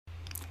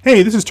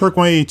Hey, this is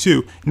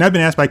Turk182, and I've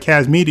been asked by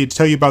Kaz Media to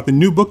tell you about the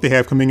new book they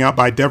have coming out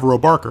by Devereaux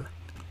Barker.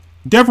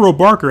 Devereaux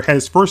Barker had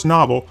his first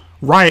novel,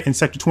 Riot in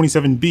Sector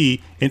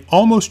 27B, an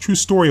almost true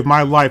story of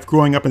my life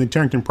growing up in the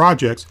Tarrington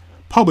Projects,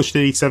 published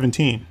at age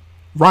 17.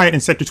 Riot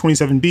in Sector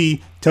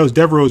 27B tells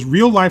Devereaux's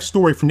real-life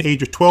story from the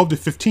age of 12 to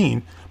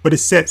 15, but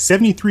is set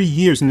 73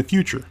 years in the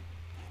future.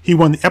 He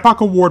won the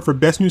Epoch Award for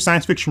Best New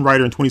Science Fiction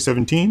Writer in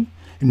 2017,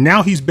 and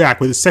now he's back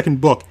with his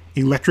second book,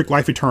 Electric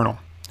Life Eternal,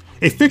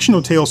 a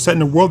fictional tale set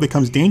in a world that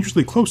comes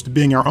dangerously close to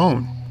being our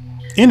own.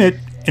 In it,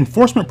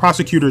 enforcement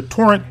prosecutor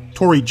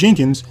Tory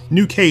Jenkins'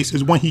 new case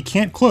is one he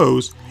can't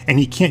close and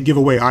he can't give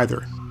away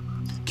either.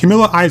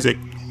 Camilla Isaac,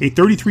 a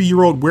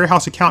 33-year-old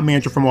warehouse account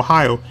manager from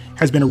Ohio,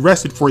 has been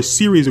arrested for a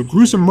series of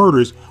gruesome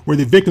murders where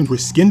the victims were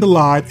skinned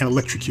alive and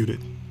electrocuted.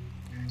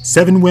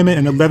 7 women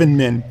and 11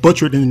 men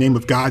butchered in the name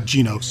of God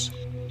Genos.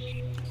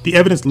 The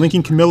evidence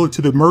linking Camilla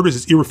to the murders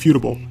is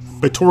irrefutable,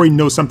 but Tory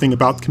knows something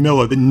about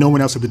Camilla that no one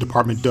else at the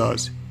department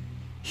does.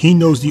 He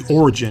knows the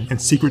origin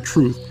and secret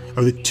truth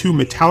of the 2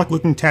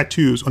 metallic-looking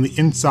tattoos on the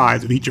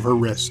insides of each of her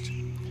wrists.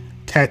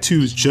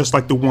 Tattoos just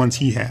like the ones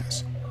he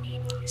has.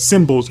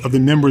 Symbols of the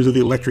members of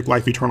the Electric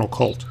Life Eternal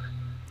cult.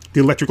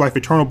 The Electric Life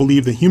Eternal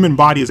believe the human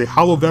body is a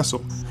hollow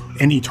vessel,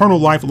 and eternal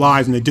life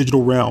lies in the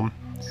digital realm.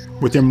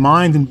 With their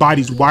minds and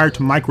bodies wired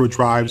to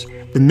microdrives,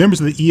 the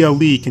members of the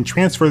ELE can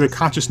transfer their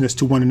consciousness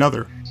to one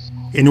another.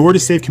 In order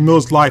to save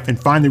Camilla's life and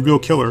find the real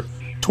killer,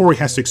 Tory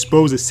has to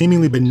expose a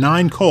seemingly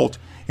benign cult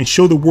and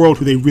show the world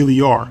who they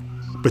really are.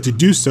 But to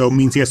do so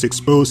means he has to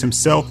expose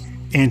himself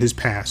and his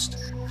past.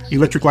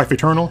 Electric Life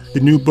Eternal,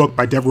 the new book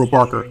by Devereaux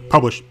Barker,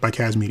 published by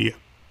Kaz Media.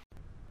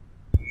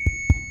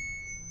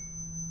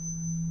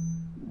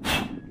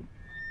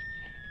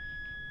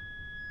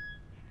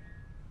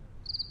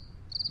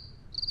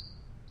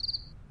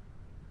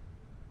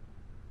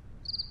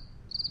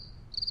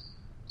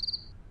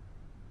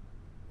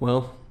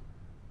 Well,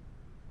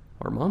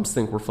 our moms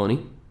think we're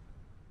funny.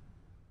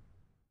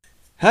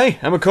 Hey,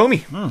 I'm a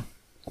Comey.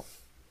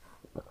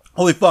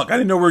 Holy fuck, I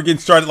didn't know we were getting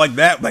started like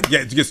that. Like,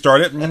 yeah, to get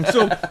started. I'm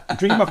still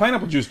drinking my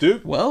pineapple juice,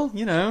 dude. Well,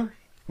 you know.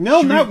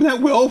 No,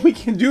 not Will. We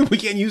can't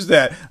use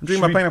that. I'm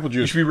drinking my pineapple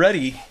You juice. should be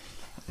ready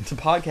to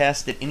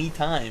podcast at any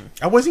time.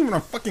 I wasn't even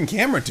on fucking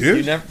camera,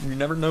 dude. You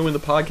never know when the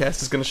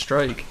podcast is going to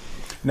strike.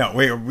 No,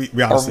 we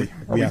honestly,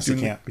 we honestly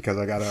can't because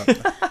I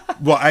gotta.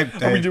 Well,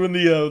 Are we doing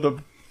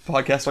the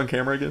podcast on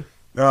camera again?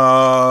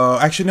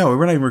 Actually, no,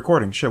 we're not even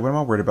recording. Shit, what am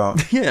I worried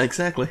about? Yeah,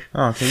 exactly.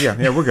 Oh, okay,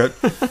 yeah, we're good.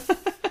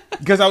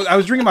 Because I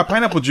was drinking my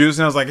pineapple juice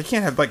and I was like, I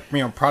can't have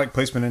product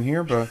placement in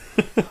here, but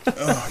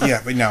yeah,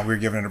 but no, we're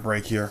giving it a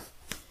break here.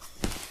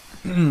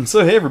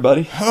 So hey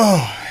everybody. Oh,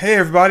 hey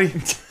everybody.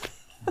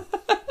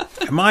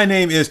 My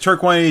name is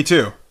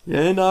Turk182.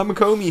 And I'm a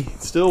Comey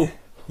still.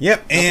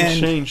 Yep, Nothing's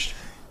changed.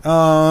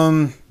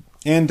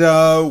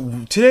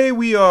 Today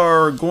we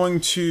are going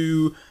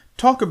to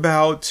talk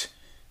about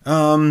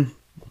The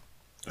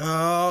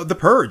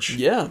Purge.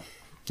 Yeah.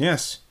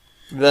 Yes.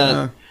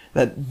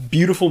 That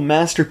beautiful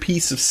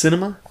masterpiece of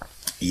cinema.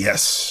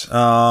 Yes.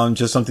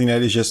 Just something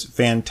that is just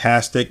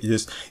fantastic.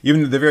 Just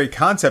even the very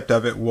concept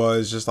of it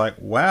was just like,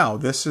 wow,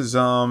 this is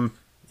I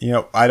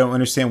don't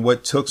understand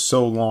what took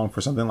so long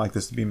for something like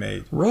this to be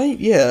made. Right,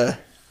 yeah.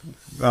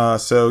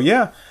 So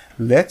yeah,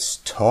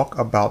 let's talk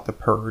about The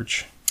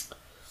Purge.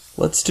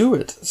 Let's do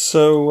it.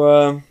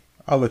 So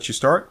I'll let you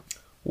start.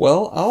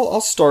 Well,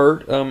 I'll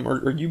start.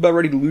 Are you about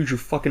ready to lose your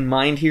fucking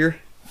mind here?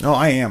 No,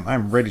 I am.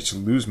 I'm ready to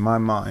lose my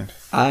mind.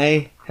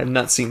 I have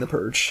not seen The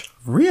Purge.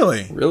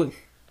 Really? Really?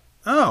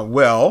 Oh,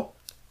 well,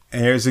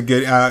 there's a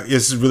good...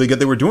 this is really good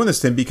that we're doing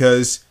this then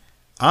because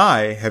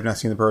I have not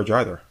seen The Purge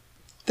either.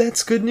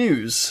 That's good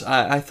news.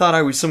 I thought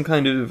I was some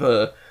kind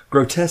of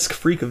grotesque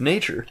freak of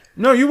nature.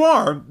 No, you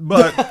are,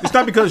 but it's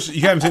not because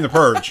you haven't seen The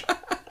Purge.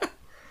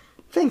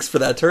 Thanks for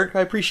that, Turk.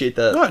 I appreciate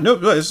that. No,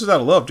 this is out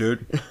of love,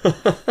 dude.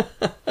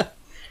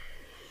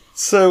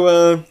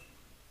 So,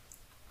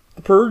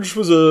 The Purge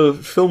was a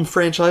film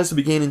franchise that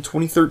began in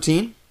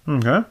 2013.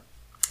 Okay.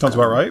 Sounds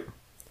about right.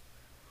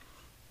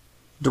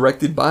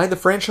 Directed by the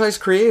franchise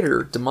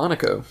creator,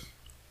 DeMonico.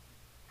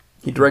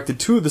 He directed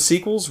 2 of the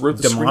sequels, wrote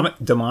the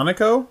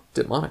Demonico?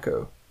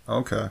 DeMonico.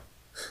 Okay.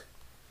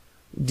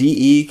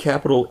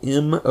 DeMonaco.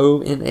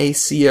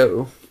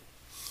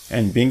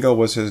 And Bingo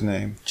was his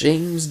name.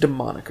 James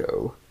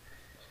DeMonico.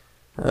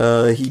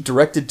 He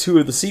directed 2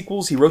 of the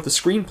sequels. He wrote the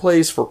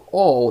screenplays for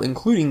all,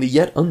 including the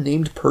yet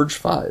unnamed Purge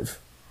 5,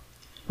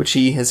 which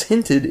he has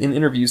hinted in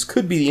interviews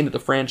could be the end of the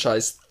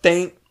franchise.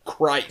 Thank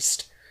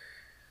Christ.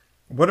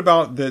 What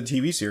about the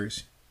TV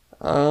series?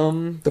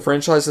 The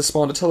franchise has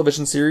spawned a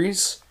television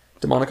series.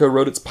 DeMonico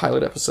wrote its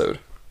pilot episode.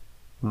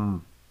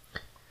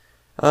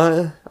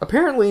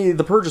 Apparently,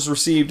 The Purge has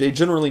received a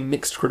generally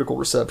mixed critical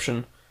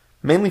reception,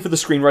 mainly for the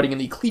screenwriting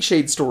and the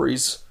cliched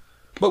stories,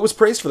 but was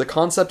praised for the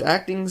concept,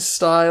 acting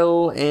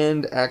style,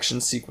 and action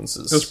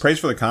sequences. It was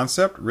praised for the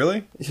concept?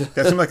 Really?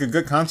 That seemed like a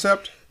good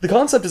concept? The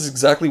concept is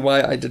exactly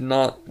why I did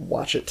not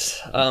watch it.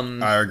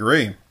 I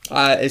agree.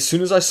 As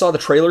soon as I saw the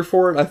trailer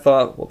for it, I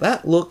thought, well,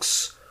 that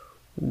looks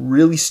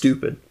really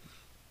stupid.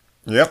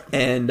 Yep.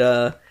 And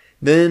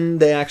then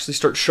they actually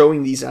start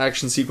showing these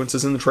action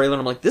sequences in the trailer, and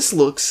I'm like, this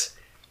looks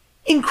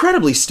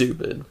incredibly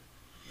stupid.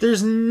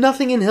 There's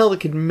nothing in hell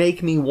that could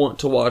make me want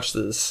to watch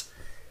this.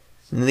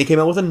 And then they came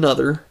out with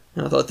another,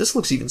 and I thought, this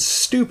looks even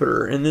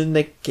stupider. And then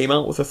they came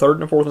out with a third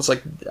and a fourth, and it's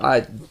like,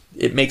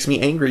 it makes me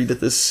angry that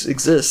this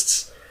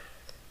exists.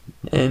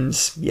 And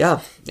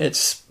yeah,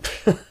 it's...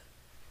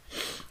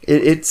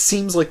 it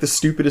seems like the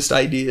stupidest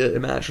idea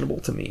imaginable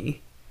to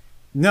me.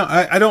 No,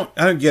 I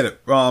don't get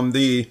it.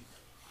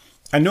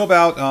 I know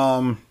about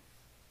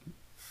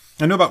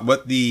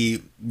what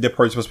the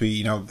purge is supposed to be.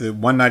 You know, the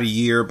one night a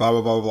year, blah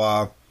blah blah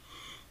blah.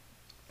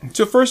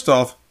 So first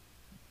off,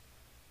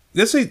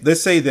 let's say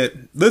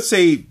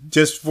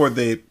just for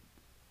the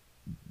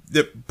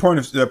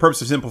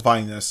purpose of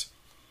simplifying this,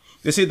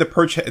 let's say the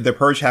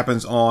purge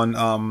happens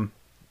on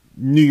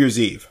New Year's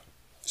Eve,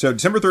 so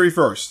December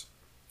 31st,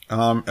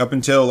 up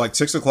until like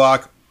 6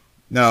 o'clock,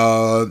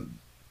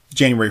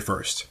 January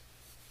 1st.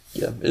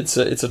 Yeah, it's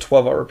a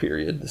 12-hour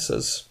period. This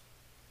says.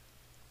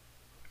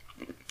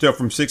 So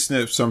from 6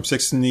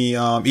 in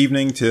the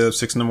evening to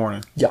 6 in the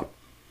morning. Yeah.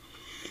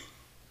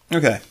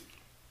 Okay.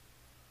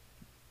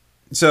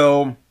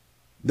 So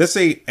let's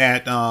say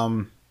at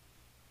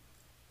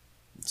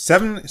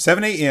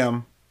 7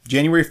 a.m.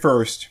 January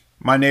 1st,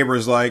 my neighbor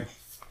is like,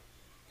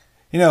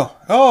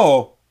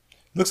 oh,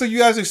 looks like you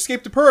guys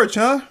escaped the purge,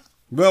 huh?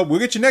 Well, we'll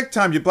get you next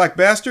time, you black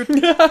bastard.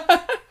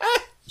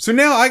 So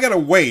now I gotta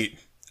wait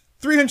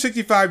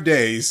 365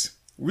 days.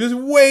 We're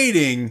just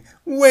waiting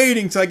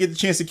till I get the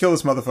chance to kill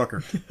this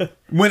motherfucker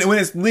when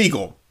it's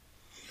legal.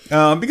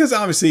 Because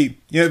obviously,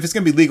 if it's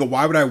gonna be legal,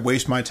 why would I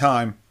waste my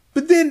time?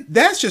 But then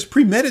that's just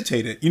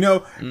premeditated.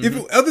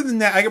 If other than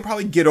that, I could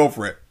probably get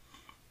over it.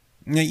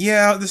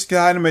 Yeah, this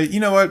guy. I'm like, you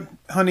know what,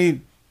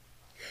 honey.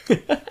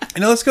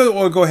 Let's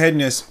go ahead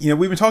and just. We've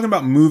been talking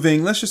about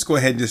moving. Let's just go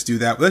ahead and just do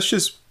that. Let's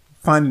just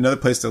find another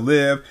place to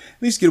live.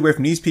 At least get away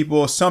from these people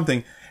or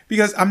something.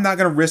 Because I'm not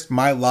going to risk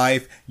my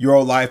life,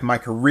 your life, my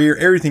career,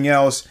 everything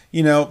else,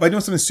 by doing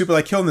something stupid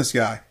like killing this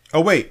guy. Oh,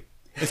 wait.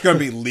 It's going to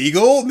be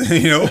legal,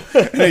 in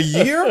a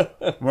year?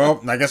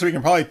 Well, I guess we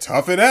can probably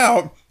tough it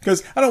out.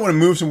 Because I don't want to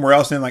move somewhere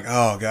else and like,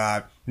 oh,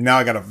 God, now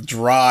I got to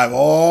drive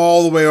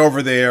all the way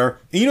over there.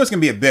 And it's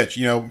going to be a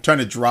bitch, trying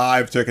to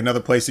drive to another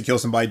place to kill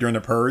somebody during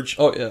the purge.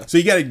 Oh, yeah. So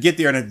you got to get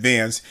there in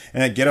advance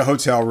and then get a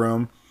hotel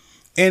room.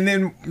 And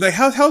then, like,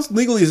 how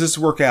legally does this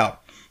work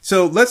out?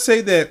 So let's say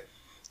that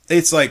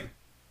it's like,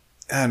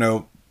 I don't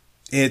know,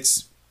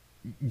 it's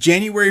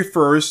January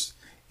 1st,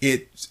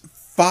 it's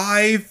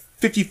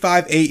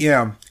 5:55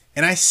 a.m.,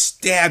 and I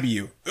stab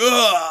you.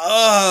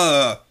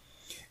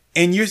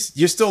 And you're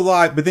still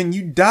alive, but then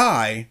you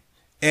die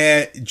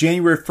at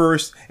January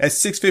 1st at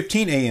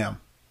 6:15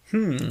 a.m.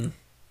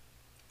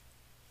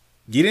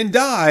 You didn't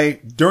die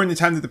during the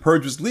time that the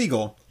purge was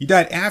legal. You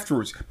died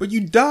afterwards, but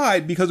you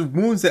died because of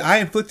wounds that I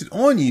inflicted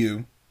on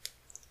you.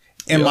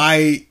 Am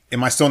I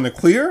still in the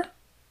clear,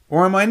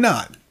 or am I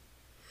not?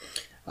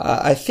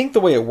 I think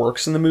the way it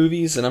works in the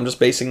movies, and I'm just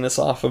basing this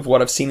off of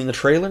what I've seen in the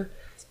trailer,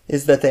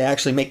 is that they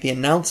actually make the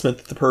announcement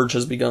that the purge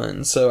has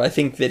begun. So I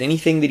think that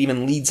anything that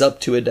even leads up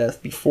to a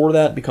death before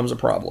that becomes a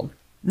problem.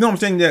 No, I'm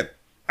saying that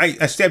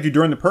I stabbed you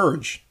during the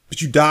purge,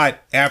 but you died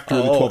after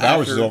the 12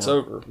 hours is over. It's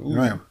over.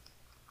 Right.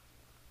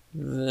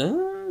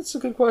 That's a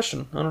good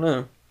question. I don't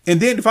know.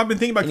 And then if I've been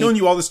thinking about killing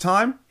you all this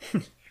time,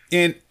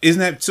 and isn't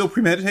that still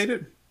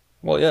premeditated?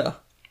 Well, yeah.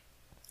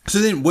 So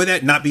then would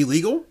that not be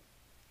legal?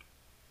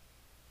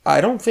 I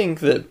don't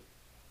think that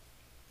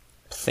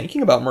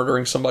thinking about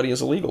murdering somebody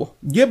is illegal.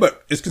 Yeah,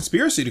 but it's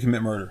conspiracy to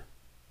commit murder.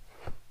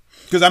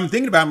 Because I'm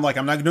thinking about it, I'm like,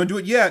 I'm not going to do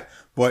it yet,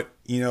 but,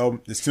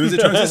 as soon as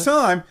it turns this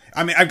time,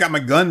 I've got my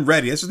gun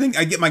ready. That's the thing.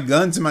 I get my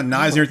guns and my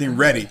knives and everything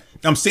ready.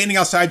 I'm standing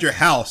outside your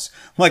house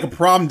like a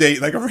prom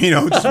date, like,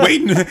 just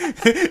waiting,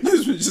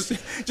 just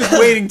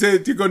waiting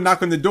to go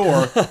knock on the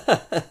door.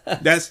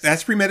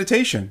 That's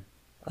premeditation.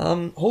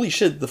 Holy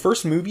shit, the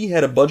first movie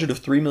had a budget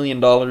of $3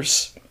 million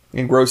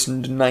and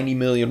grossed $90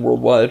 million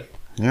worldwide.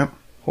 Yep.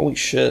 Holy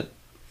shit.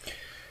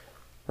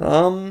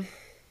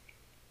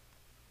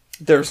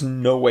 There's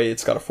no way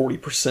it's got a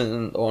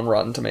 40% on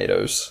Rotten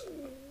Tomatoes.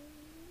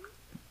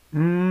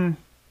 Come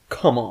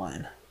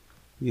on.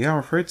 Yeah, I'm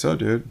afraid so,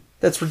 dude.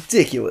 That's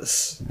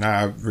ridiculous.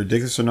 Nah,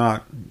 ridiculous or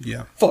not,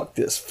 yeah. Fuck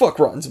this. Fuck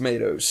Rotten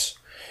Tomatoes.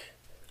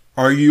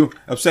 Are you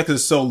upset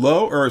because it's so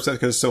low or upset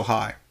because it's so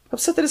high?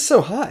 Upset that it's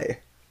so high.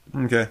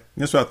 Okay,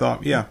 that's what I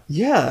thought, yeah.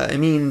 Yeah, I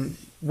mean,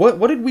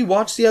 what did we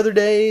watch the other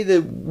day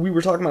that we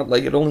were talking about,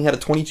 like, it only had a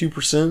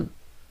 22%?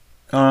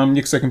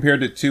 Because I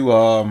compared it to,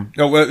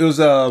 it was,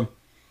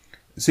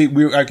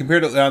 I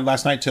compared it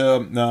last night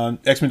to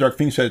X-Men Dark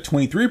Phoenix, which had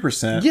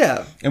 23%.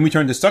 Yeah. And we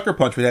turned to Sucker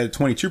Punch, which had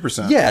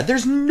 22%. Yeah,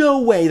 there's no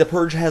way The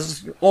Purge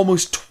has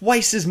almost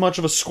twice as much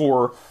of a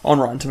score on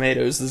Rotten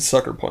Tomatoes as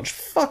Sucker Punch.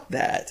 Fuck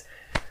that.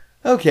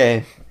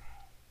 Okay.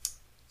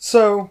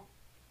 So,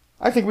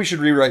 I think we should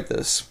rewrite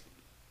this.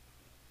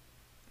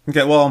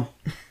 Okay, well,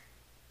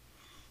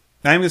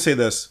 I'm going to say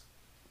this.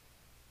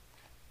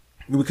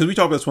 Because we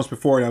talked about this once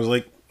before, and I was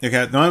like,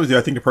 okay, not only do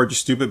I think The Purge is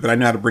stupid, but I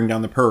know how to bring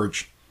down The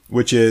Purge.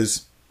 which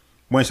is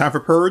when it's time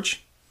for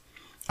purge,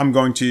 I'm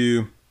going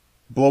to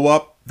blow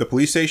up the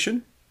police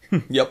station,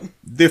 Yep.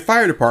 the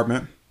fire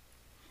department,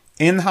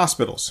 and the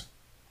hospitals.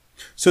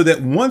 So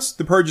that once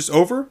the purge is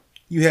over,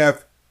 you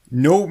have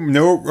no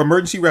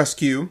emergency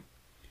rescue,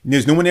 and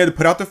there's no one there to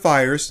put out the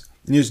fires,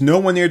 and there's no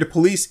one there to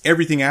police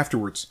everything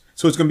afterwards.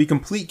 So it's going to be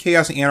complete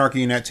chaos and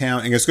anarchy in that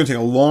town, and it's going to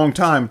take a long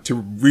time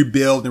to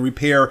rebuild and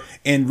repair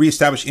and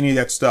reestablish any of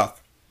that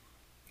stuff.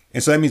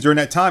 And so that means during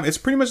that time, it's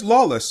pretty much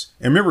lawless.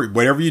 And remember,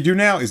 whatever you do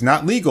now is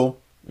not legal,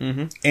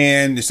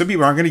 and some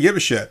people aren't going to give a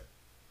shit.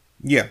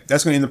 Yeah,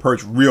 that's going to end the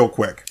purge real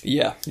quick.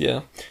 Yeah,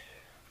 yeah.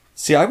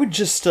 See, I would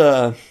just,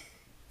 I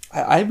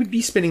would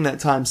be spending that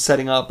time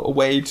setting up a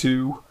way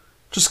to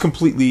just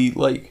completely,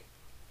 like,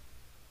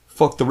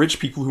 fuck the rich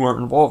people who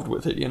aren't involved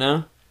with it, you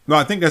know? No,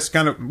 I think that's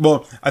kind of,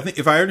 well, I think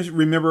if I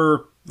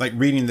remember, like,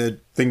 reading the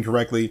thing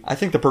correctly. I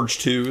think the Purge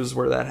 2 is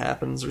where that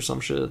happens or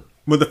some shit.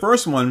 Well, the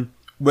first one,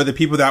 where the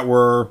people that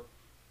were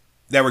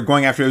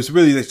going after, it was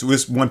really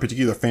this one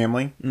particular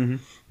family. Mm-hmm.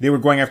 They were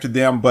going after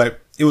them,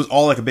 but it was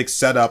all like a big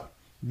setup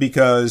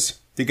because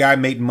the guy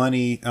made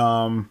money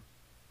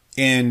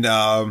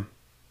in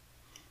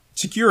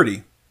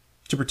security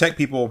to protect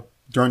people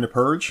during the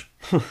purge.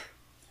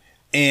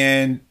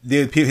 And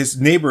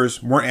his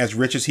neighbors weren't as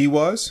rich as he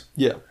was.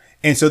 Yeah.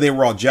 And so they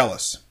were all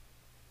jealous.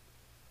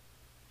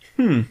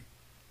 And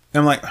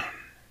I'm like,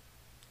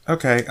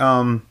 okay,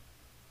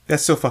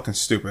 that's so fucking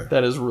stupid.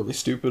 That is really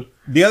stupid.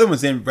 The other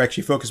ones then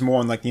actually focused more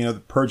on, like, you know, the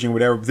purging,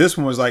 whatever. But this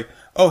one was like,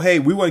 oh, hey,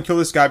 we want to kill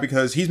this guy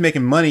because he's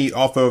making money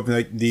off of,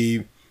 like,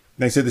 like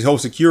I said, this whole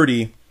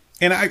security.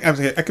 And I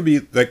could be,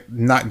 like,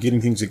 not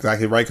getting things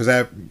exactly right because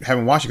I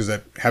haven't watched it because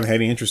I haven't had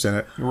any interest in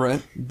it.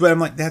 Right. But I'm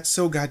like, that's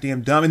so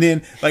goddamn dumb. And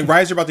then, like,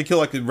 Ryder's about to kill,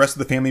 like, the rest of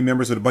the family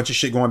members with a bunch of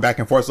shit going back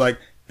and forth. It's like,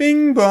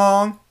 bing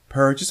bong,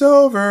 purge is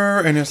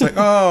over. And it's like,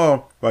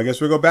 oh, well, I guess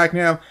we'll go back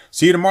now.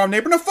 See you tomorrow,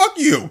 neighbor. No, fuck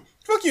you.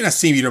 Fuck you, not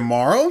see me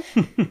tomorrow.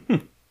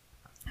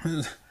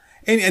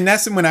 and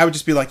that's when I would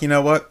just be like, you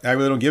know what? I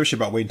really don't give a shit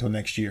about waiting until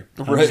next year.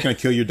 I'm just going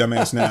to kill your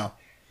dumbass now.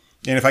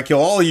 And if I kill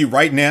all of you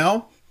right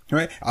now,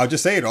 right, I'll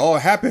just say it all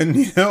happened,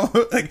 you know,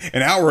 like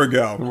an hour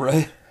ago.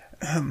 Right.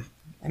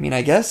 I mean,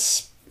 I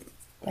guess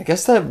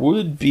that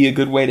would be a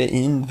good way to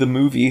end the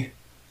movie.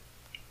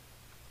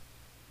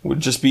 Would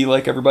just be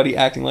like everybody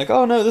acting like,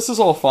 oh no, this is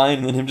all fine,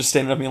 and then him just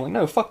standing up and being like,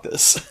 no, fuck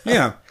this.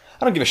 Yeah.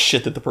 I don't give a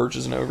shit that the purge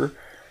isn't over.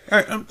 All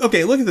right,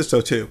 okay, look at this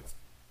though too.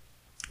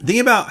 Think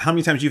about how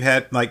many times you've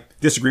had like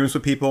disagreements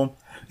with people,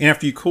 and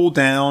after you cool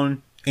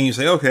down and you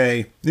say,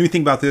 okay, let me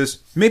think about this.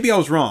 Maybe I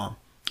was wrong.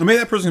 Or maybe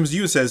that person comes to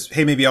you and says,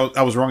 hey, maybe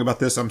I was wrong about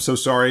this. I'm so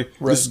sorry.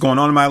 Right. This is going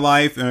on in my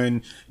life,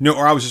 and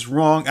or I was just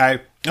wrong. I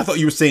thought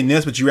you were saying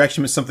this, but you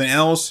actually meant something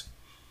else.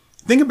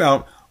 Think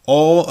about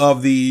all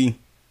of the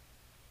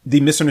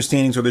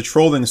misunderstandings or the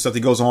trolling and stuff that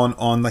goes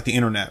on like the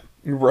internet.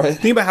 Right.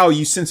 Think about how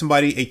you send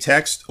somebody a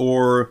text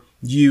or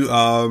you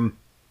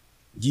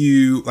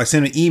like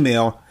send an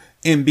email,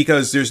 and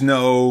because there's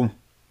no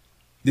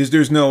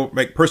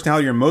like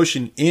personality or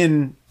emotion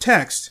in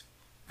text,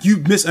 you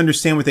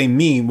misunderstand what they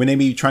mean when they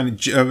may be trying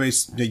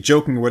to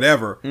joking or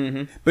whatever.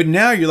 Mm-hmm. But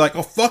now you're like,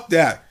 oh, fuck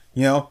that.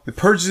 You know, the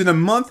purge is in a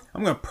month.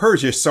 I'm going to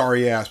purge your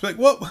sorry ass. But like,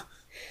 well,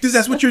 because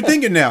that's what you're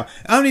thinking now.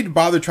 I don't need to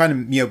bother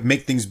trying to,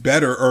 make things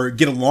better or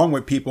get along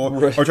with people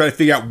or try to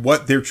figure out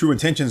what their true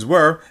intentions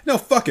were. No,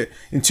 fuck it.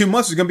 In 2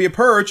 months, there's going to be a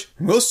purge.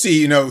 We'll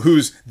see,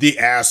 who's the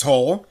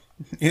asshole.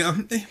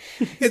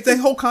 The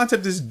whole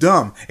concept is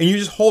dumb, and you're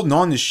just holding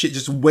on to shit,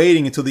 just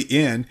waiting until the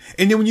end.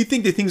 And then when you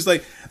think that things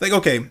like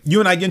okay,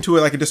 you and I get into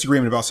like a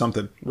disagreement about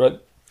something, right?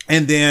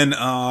 And then,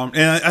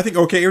 and I think,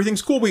 okay,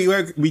 everything's cool. We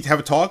have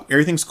a talk.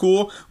 Everything's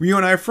cool. You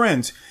and I are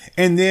friends.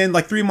 And then,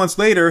 like 3 months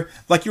later,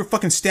 like you're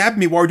fucking stabbing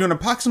me while we're doing a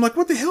podcast. I'm like,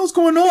 what the hell's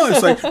going on?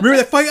 It's like, remember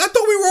that fight? I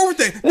thought we were over with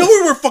that. No,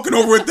 we weren't fucking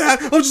over with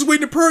that. I was just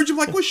waiting to purge. I'm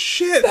like, well,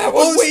 shit. That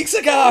was weeks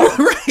ago.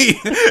 Right.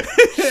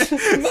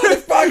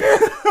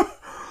 Motherfucker.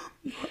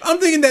 I'm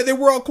thinking that they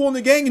were all cool in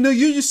the gang, and no,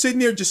 you're just sitting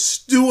there just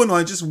stewing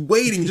on it, just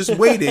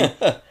waiting.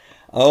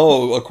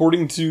 Oh,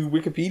 according to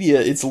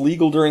Wikipedia, it's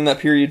legal during that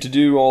period to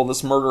do all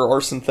this murder,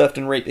 arson, theft,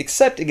 and rape,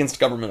 except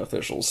against government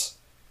officials.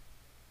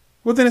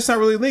 Well, then it's not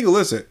really legal,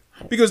 is it?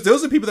 Because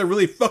those are people that are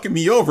really fucking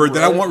me over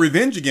that I want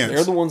revenge against.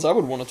 They're the ones I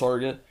would want to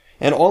target.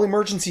 And all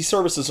emergency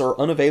services are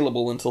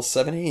unavailable until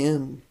 7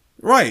 a.m.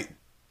 Right.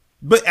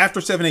 But after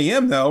 7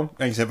 a.m., though,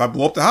 like I said, if I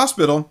blow up the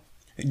hospital,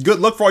 good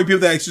luck for all you people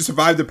that actually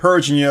survived the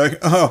purge, and you're like,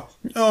 oh,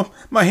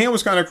 my hand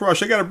was kind of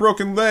crushed. I got a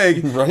broken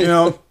leg.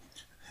 Right.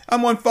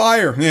 I'm on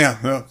fire. Yeah,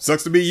 well,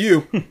 sucks to be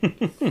you.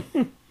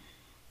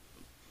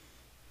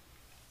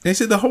 They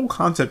said the whole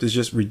concept is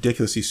just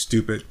ridiculously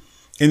stupid.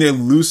 And their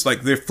loose,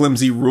 like their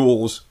flimsy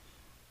rules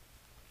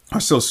are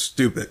so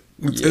stupid.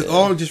 It's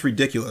all just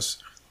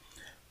ridiculous.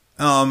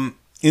 And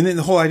then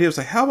the whole idea was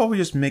like, how about we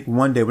just make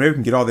one day where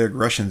everyone can get all their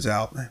aggressions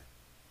out?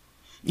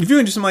 If you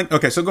can just, I'm like,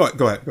 okay, so go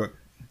ahead.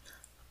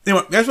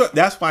 Anyway,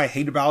 that's why I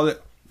hate about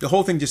it. The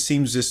whole thing just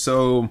seems just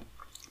so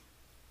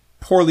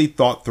poorly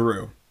thought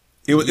through.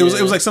 It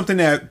was like something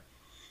that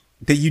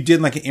you did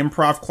in like an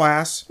improv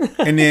class,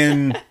 and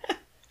then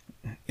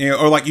You know,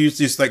 or like you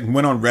just like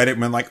went on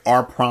Reddit and like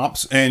R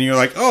prompts and you're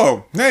like,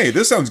 oh, hey,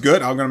 this sounds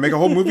good. I'm going to make a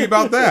whole movie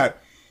about that.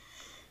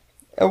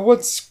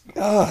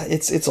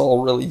 It's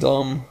all really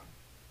dumb.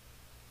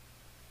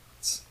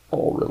 It's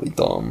all really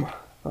dumb.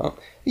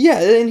 Yeah,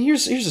 and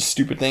here's a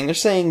stupid thing. They're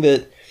saying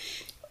that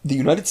the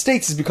United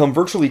States has become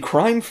virtually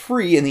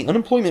crime-free and the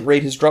unemployment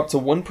rate has dropped to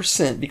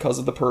 1% because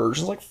of the purge.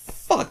 It's like,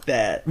 fuck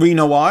that. Well, you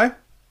know why?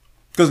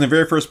 Because in the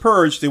very first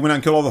purge, they went out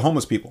and killed all the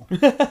homeless people.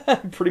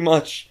 Pretty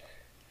much.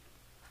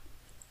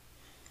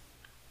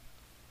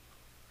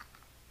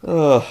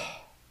 Yeah,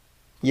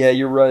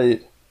 you're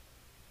right.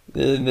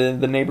 The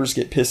neighbors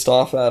get pissed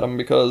off at them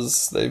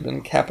because they've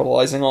been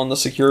capitalizing on the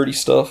security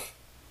stuff.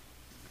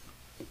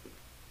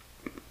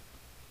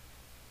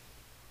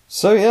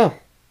 So yeah,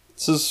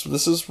 this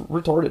is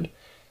retarded.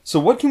 So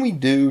what can we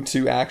do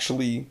to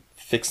actually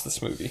fix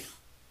this movie?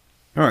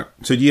 All right.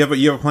 So do you have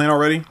a plan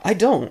already? I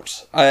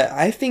don't.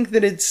 I think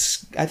that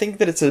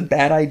it's a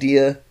bad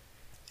idea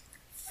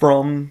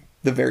from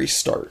the very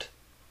start.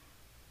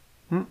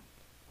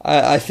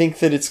 I think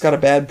that it's got a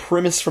bad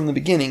premise from the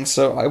beginning,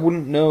 so I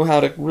wouldn't know how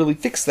to really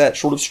fix that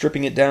short of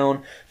stripping it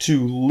down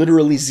to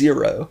literally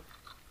zero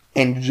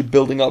and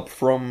building up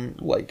from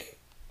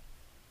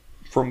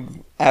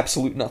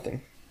absolute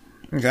nothing.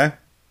 Okay.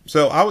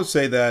 So I would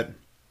say that,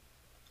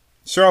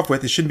 start off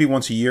with, it shouldn't be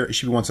once a year, it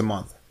should be once a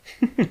month.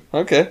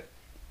 Okay.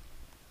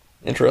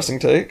 Interesting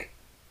take.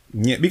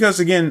 Yeah,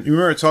 because again, you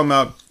remember talking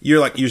about,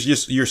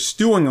 you're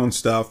stewing on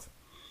stuff,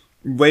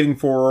 waiting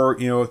for,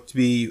 to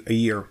be a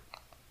year.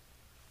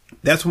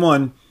 That's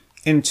one.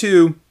 And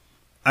two,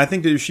 I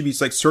think that there should be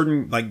like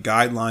certain like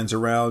guidelines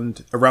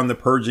around the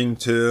purging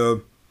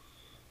to,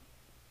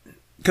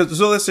 because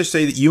so let's just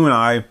say that you and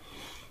I,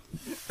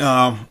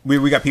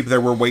 we got people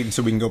that we're waiting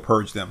so we can go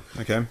purge them.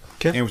 Okay.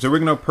 And so we're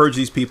going to purge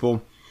these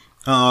people,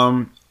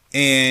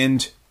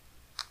 and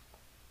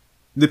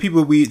the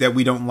people that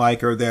we don't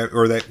like or that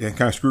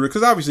kind of screw it,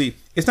 because obviously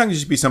it's not going to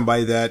just be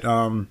somebody that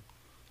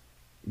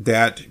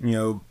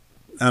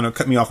I don't know,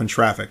 cut me off in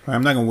traffic.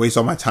 I'm not going to waste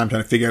all my time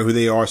trying to figure out who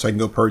they are so I can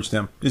go purge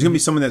them. There's going to be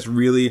someone that's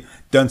really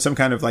done some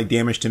kind of like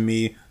damage to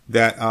me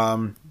that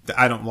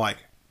I don't like.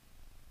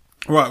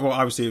 Well,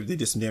 obviously they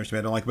did some damage to me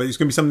I don't like, but it's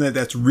going to be something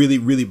that's really,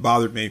 really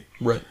bothered me.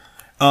 Right.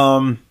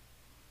 In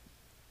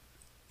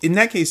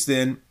that case,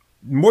 then,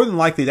 more than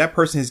likely that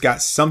person has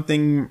got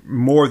something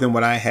more than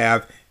what I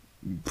have,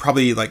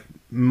 probably like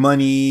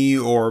money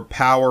or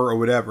power or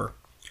whatever,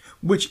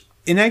 which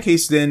in that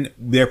case, then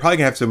they're probably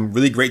gonna have some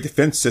really great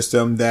defense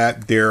system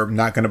that they're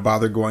not going to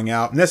bother going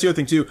out. And that's the other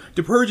thing too.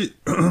 To purge it,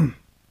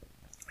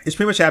 it's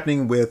pretty much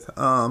happening with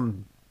poor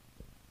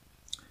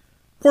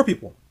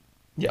people.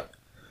 Yeah.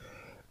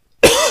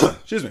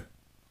 Excuse me.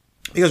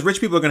 Because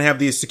rich people are going to have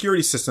these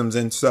security systems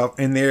and stuff,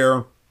 and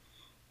they're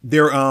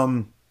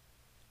not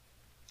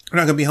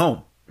going to be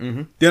home.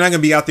 Mm-hmm. They're not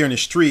going to be out there in the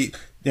street,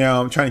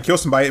 trying to kill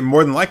somebody. And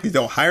more than likely,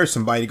 they'll hire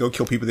somebody to go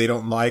kill people they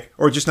don't like,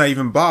 or just not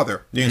even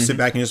bother. They're going to sit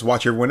back and just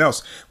watch everyone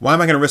else. Why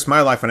am I going to risk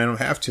my life when I don't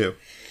have to?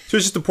 So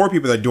it's just the poor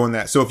people that are doing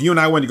that. So if you and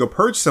I wanted to go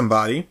purge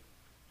somebody,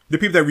 the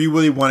people that we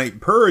really want to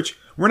purge,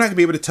 we're not going to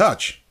be able to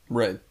touch.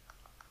 Right.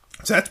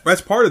 So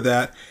that's part of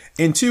that.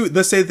 And two,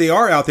 let's say they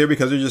are out there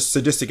because they're just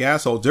sadistic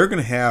assholes. They're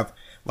going to have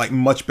like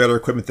much better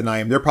equipment than I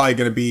am. They're probably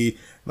going to be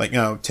like,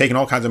 taking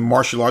all kinds of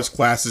martial arts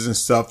classes and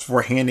stuff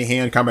for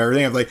hand-to-hand combat.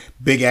 Everything have like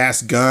big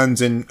ass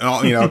guns and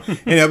all, and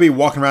they'll be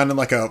walking around in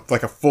like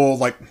a full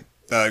like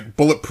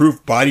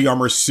bulletproof body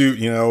armor suit,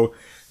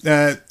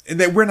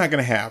 that we're not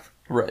going to have.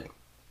 Right.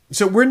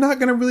 So we're not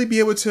going to really be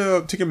able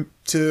to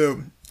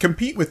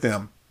compete with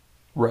them.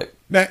 Right.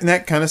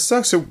 That kind of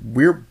sucks. So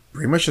we're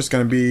pretty much just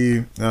going to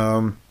be,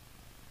 I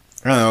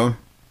don't know,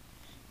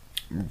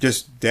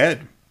 just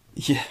dead.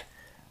 Yeah.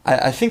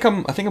 I think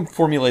I'm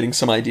formulating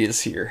some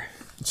ideas here.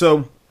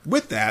 So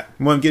with that,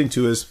 what I'm getting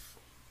to is,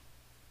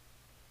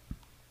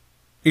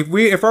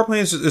 if our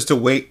plan is to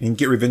wait and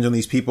get revenge on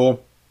these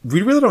people,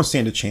 we really don't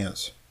stand a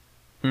chance.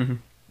 Mm-hmm.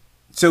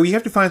 So you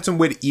have to find some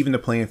way to even the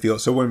playing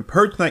field. So when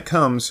Purge Night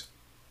comes,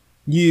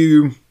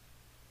 everyone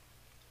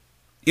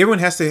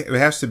has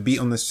to be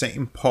on the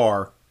same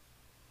par.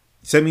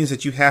 So that means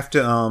that you have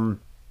to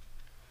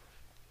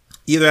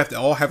either have to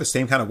all have the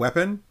same kind of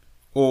weapon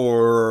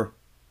or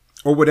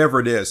whatever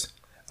it is.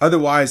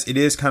 Otherwise, it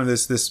is kind of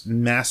this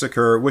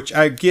massacre, which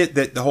I get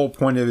that the whole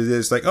point of it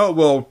is like, oh,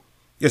 well,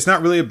 it's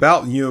not really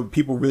about,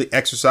 people really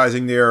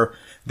exercising their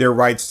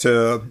rights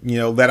to,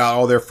 let out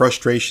all their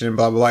frustration and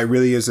blah, blah, blah. It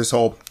really is this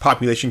whole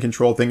population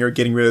control thing or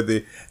getting rid of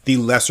the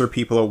lesser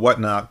people or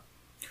whatnot.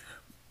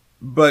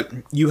 But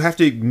you have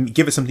to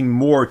give it something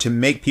more to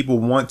make people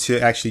want to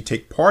actually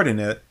take part in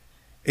it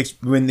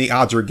when the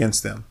odds are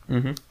against them.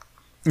 Mm-hmm.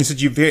 And so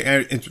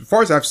as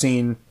far as I've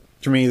seen,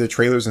 to me, the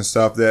trailers and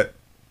stuff, that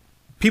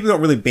people don't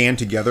really band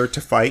together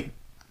to fight.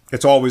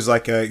 It's always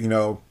like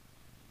everyone's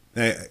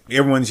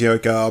everyone's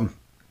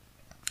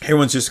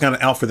just kind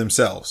of out for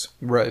themselves.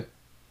 Right.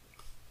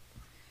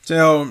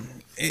 So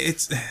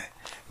it's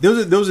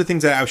those are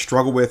things that I've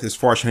struggled with as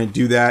far as trying to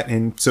do that.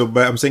 And so,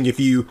 but I'm saying if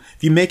you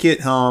make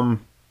it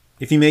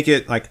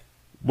like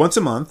once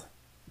a month,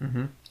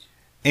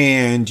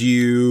 and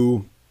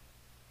you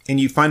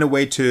find a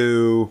way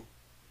to.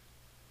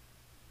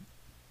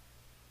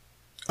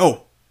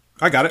 Oh,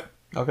 I got it.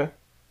 Okay.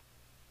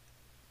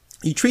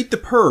 You treat the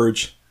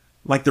Purge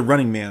like the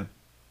Running Man.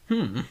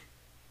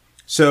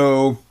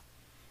 So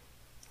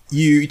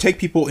you take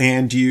people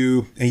and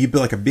you build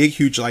like a big,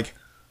 huge like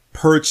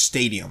Purge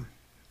stadium.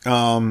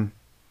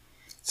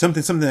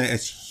 Something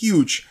that's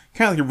huge,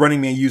 kind of like a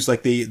Running Man used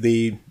like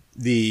the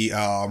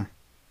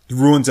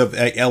ruins of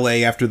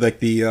L.A. after like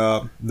the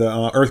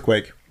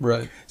earthquake.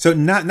 Right. So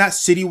not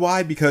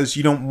citywide, because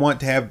you don't want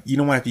to have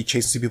to be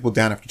chasing people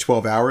down after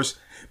 12 hours,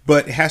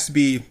 but it has to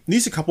be at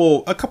least a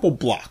couple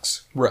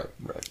blocks. Right.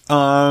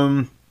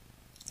 And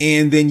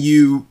then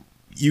you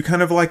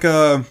kind of like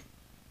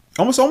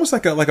almost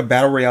like a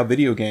battle royale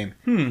video game.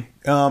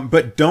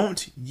 But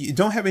don't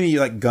have any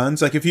like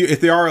guns. Like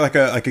if they are like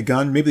a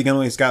gun, maybe the gun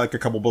only has got like a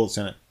couple bullets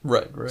in it.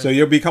 Right. So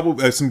there'll be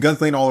some guns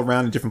laying all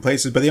around in different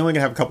places, but they only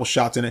gonna have a couple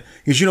shots in it,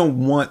 because you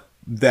don't want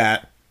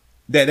that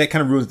kind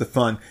of ruins the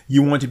fun.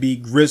 You want it to be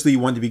grisly, you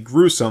want it to be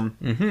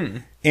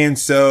gruesome. And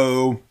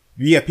so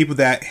you have people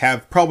that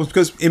have problems,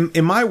 because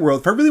in my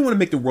world, if I really want to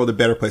make the world a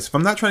better place, if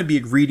I'm not trying to be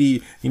a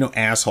greedy,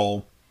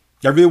 asshole,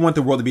 I really want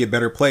the world to be a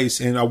better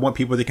place, and I want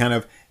people to kind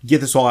of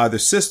get this all out of their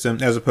system,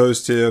 as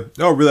opposed to,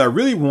 I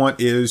really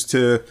want is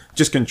to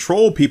just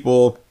control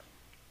people.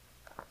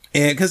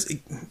 And because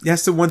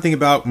that's the one thing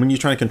about when you're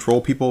trying to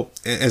control people,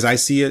 as I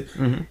see it,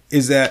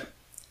 is that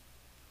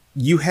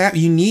you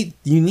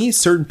need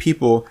certain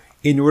people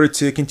in order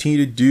to continue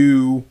to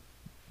do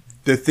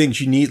the things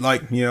you need.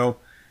 Like,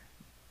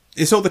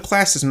 it's all the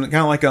class system, kind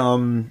of like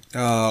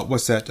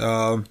what's that?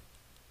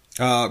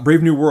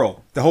 Brave New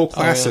World, the whole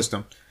class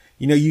system.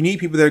 You need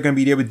people that are going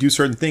to be able to do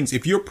certain things.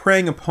 If you're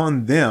preying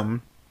upon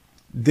them,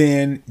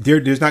 then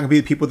there's not going to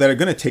be the people that are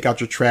going to take out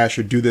your trash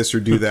or do this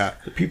or do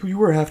that. The people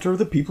you are after are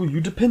the people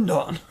you depend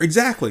on.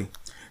 Exactly.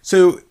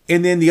 So,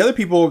 and then the other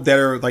people that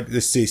are, like,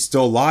 let's say,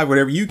 still alive,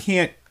 whatever, you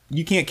can't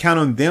count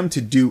on them to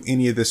do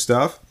any of this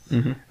stuff.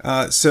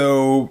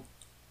 So,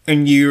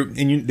 and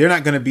they're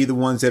not going to be the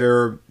ones that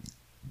are.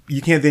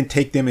 You can't then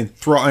take them and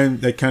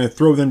kind of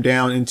throw them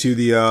down into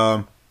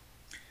the.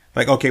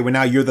 Like, okay, well,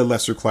 now you're the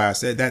lesser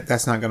class.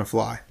 That's not going to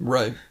fly.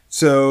 Right.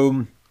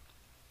 So,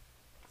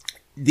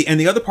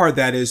 the other part of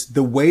that is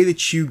the way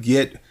that you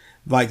get,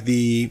 like,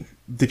 the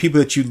people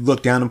that you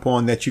look down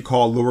upon, that you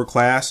call lower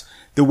class,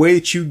 the way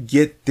that you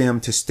get them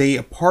to stay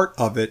a part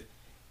of it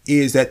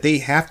is that they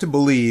have to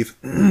believe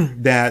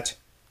that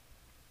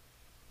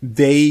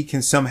they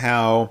can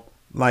somehow,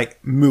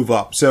 like, move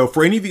up. So,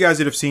 for any of you guys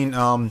that have seen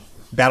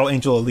Battle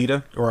Angel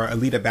Alita, or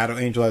Alita Battle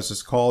Angel as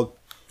it's called,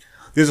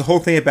 there's a whole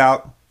thing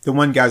about the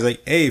one guy's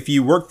like, hey, if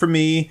you work for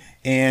me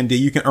and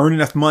you can earn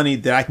enough money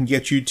that I can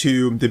get you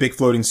to the big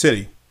floating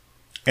city.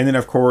 And then,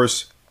 of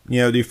course,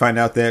 you find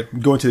out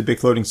that going to the big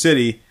floating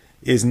city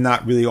is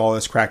not really all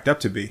it's cracked up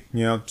to be.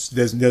 It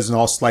doesn't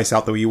all slice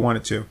out the way you want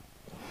it to.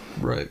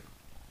 Right.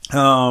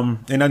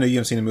 And I know you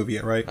haven't seen the movie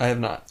yet, right? I have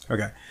not.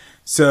 Okay.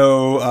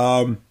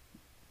 So,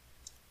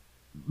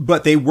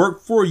 but they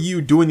work for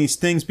you doing these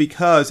things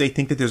because they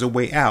think that there's a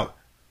way out.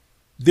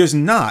 There's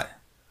not.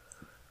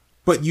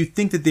 But you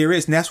think that there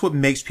is, and that's what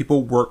makes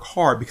people work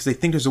hard, because they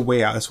think there's a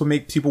way out. That's what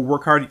makes people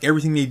work hard at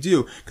everything they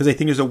do, because they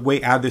think there's a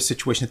way out of their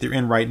situation that they're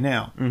in right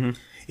now.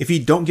 If you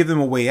don't give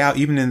them a way out,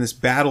 even in this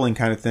battling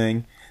kind of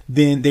thing,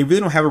 then they really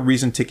don't have a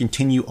reason to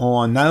continue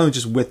on, not only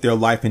just with their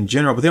life in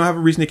general, but they don't have a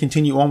reason to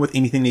continue on with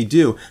anything they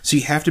do. So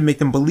you have to make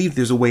them believe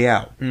there's a way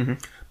out.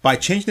 By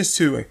changing this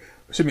to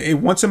a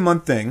once a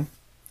month thing,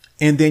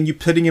 and then you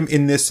putting them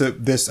in this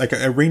like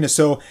arena,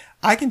 so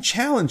I can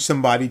challenge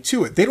somebody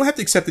to it. They don't have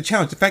to accept the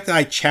challenge. The fact that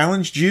I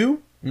challenged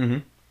you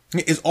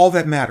is all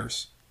that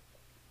matters.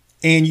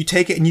 And you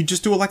take it and you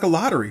just do it like a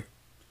lottery,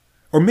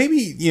 or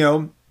maybe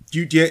and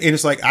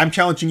it's like, I'm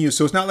challenging you,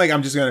 so it's not like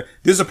I'm just gonna.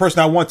 This is a person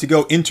I want to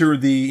go enter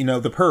the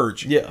the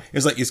purge. Yeah,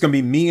 it's like it's gonna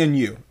be me and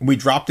you. We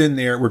dropped in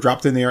there. We're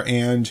dropped in there,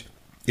 and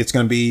it's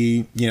gonna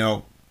be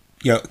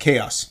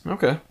chaos.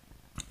 Okay,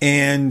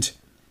 and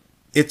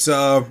it's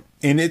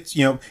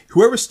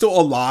whoever's still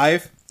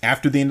alive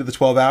after the end of the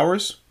 12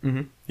 hours,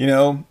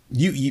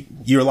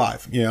 you're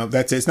alive.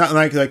 That's it. It's not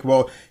like,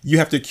 well, you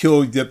have to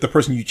kill the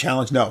person you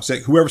challenge. No, it's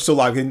like whoever's still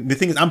alive. And the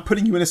thing is, I'm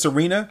putting you in this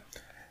arena,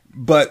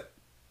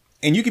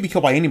 and you can be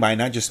killed by anybody,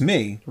 not just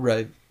me.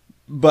 Right.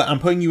 But I'm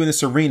putting you in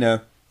this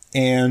arena,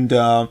 and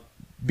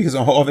because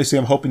obviously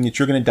I'm hoping that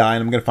you're going to die,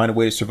 and I'm going to find a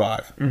way to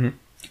survive.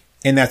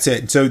 And that's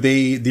it. So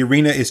the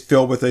arena is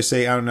filled with, let's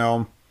say, I don't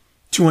know,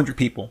 200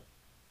 people.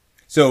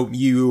 So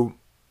you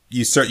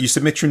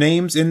submit your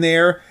names in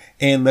there,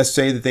 and let's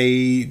say that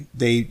they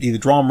either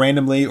draw them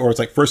randomly, or it's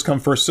like first come,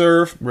 first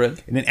serve.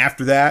 Right. And then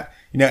after that,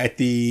 at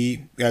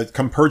the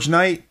come purge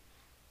night,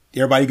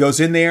 everybody goes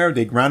in there,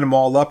 they round them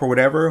all up or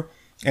whatever.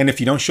 And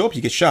if you don't show up,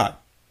 you get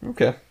shot.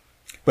 Okay.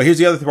 But here's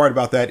the other part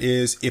about that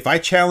is, if I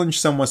challenge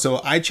someone, so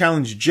I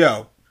challenge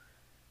Joe,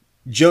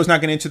 Joe's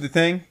not going to enter the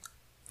thing,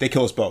 they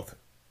kill us both.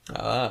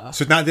 So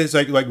it's not this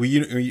like well,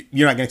 you're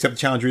not going to accept the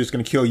challenge, we're just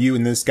going to kill you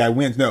and this guy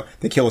wins. No,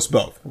 they kill us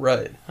both.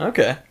 Right.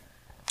 Okay.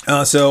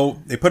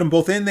 So they put them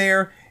both in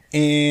there,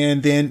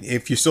 and then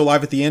if you're still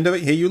alive at the end of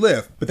it, hey, you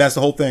live. But that's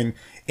the whole thing.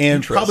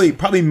 And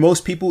probably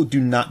most people do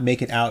not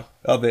make it out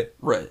of it.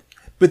 Right.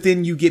 But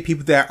then you get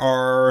people that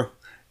are,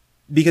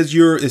 because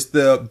it's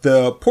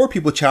the poor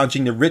people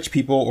challenging the rich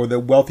people or the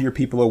wealthier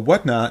people or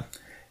whatnot,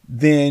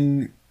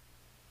 then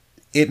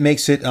it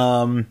makes it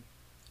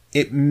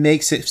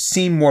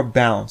seem more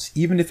balanced,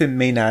 even if it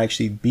may not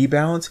actually be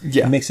balanced.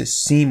 Yeah. It makes it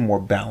seem more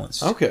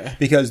balanced. Okay.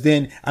 Because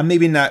then I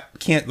maybe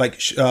can't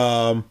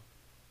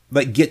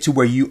get to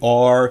where you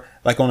are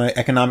like on an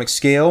economic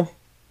scale,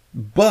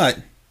 but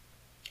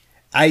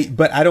I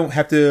don't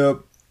have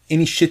to,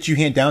 any shit you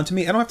hand down to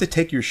me, I don't have to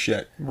take your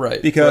shit.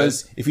 Right.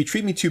 Because if you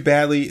treat me too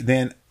badly,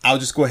 then I'll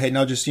just go ahead and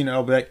I'll just, be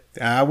like,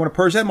 I want to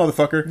purge that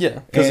motherfucker. Yeah.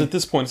 Because at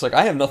this point, it's like,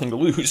 I have nothing to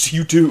lose.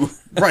 You do.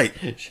 Right.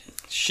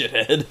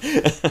 Shithead.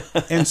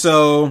 and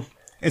so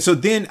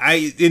then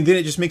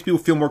it just makes people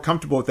feel more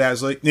comfortable with that.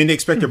 It's like, then they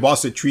expect their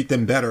boss to treat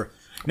them better.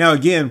 Now,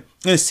 again,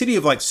 in a city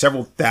of like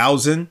several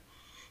thousand,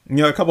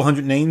 a couple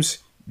hundred names,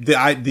 the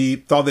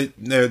thought that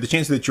the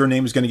chance that your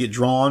name is going to get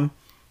drawn,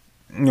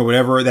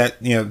 whatever,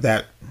 that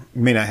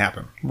may not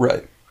happen.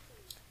 Right.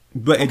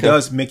 But it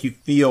does make you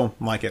feel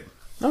like it.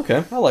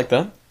 Okay, I like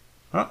that.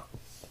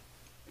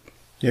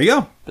 There you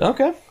go.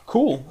 Okay,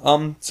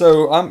 cool.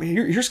 So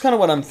here's kind of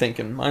what I'm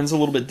thinking. Mine's a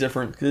little bit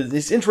different.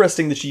 It's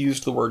interesting that you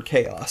used the word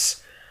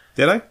chaos.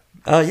 Did I?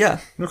 Yeah.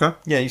 Okay.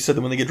 Yeah, you said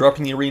that when they get dropped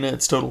in the arena,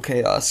 it's total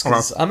chaos.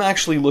 'Cause I'm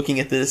actually looking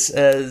at this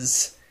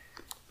as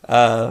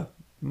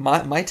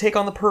my take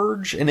on the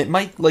Purge, and it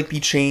might be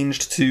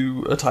changed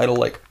to a title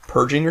like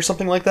Purging or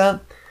something like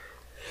that.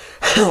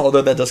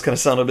 Although that does kind of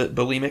sound a bit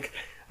bulimic.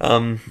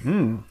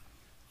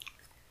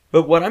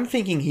 But what I'm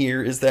thinking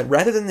here is that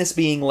rather than this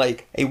being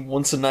like a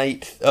once a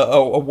night,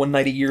 a 1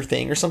 night a year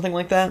thing or something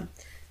like that,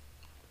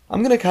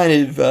 I'm going to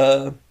kind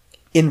of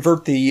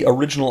invert the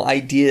original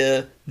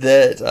idea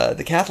that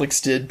the Catholics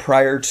did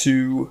prior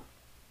to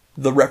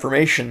the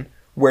Reformation,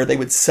 where they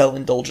would sell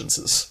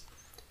indulgences.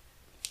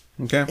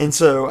 Okay. And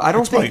so I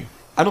don't think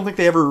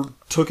they ever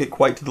took it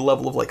quite to the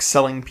level of like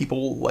selling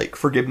people like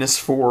forgiveness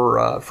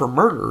for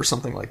murder or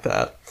something like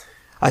that.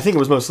 I think it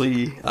was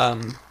mostly,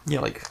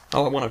 like,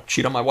 oh, I want to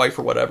cheat on my wife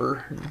or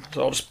whatever,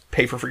 so I'll just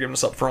pay for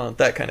forgiveness up front,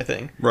 that kind of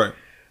thing. Right.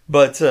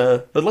 But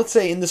let's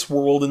say in this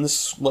world, in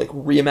this like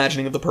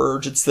reimagining of the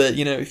Purge, it's that,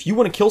 if you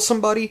want to kill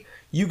somebody,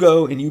 you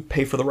go and you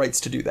pay for the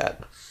rights to do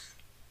that.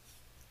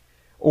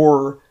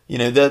 Or,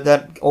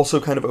 that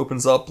also kind of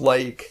opens up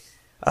like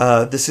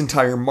this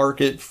entire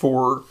market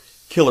for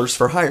killers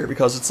for hire,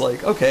 because it's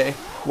like, okay,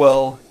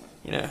 well,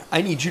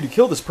 I need you to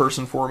kill this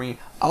person for me.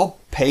 I'll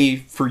pay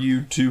for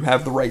you to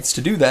have the rights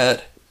to do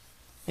that,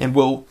 and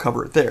we'll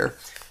cover it there.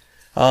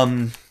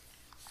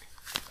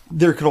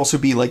 There could also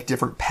be like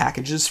different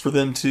packages for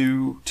them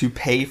to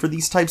pay for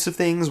these types of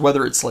things,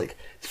 whether it's like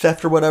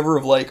theft or whatever,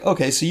 of like,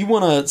 okay, so you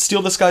want to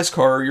steal this guy's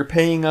car, you're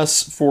paying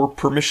us for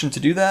permission to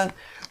do that,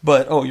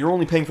 but you're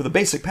only paying for the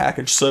basic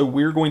package, so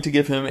we're going to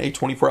give him a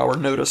 24-hour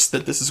notice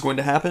that this is going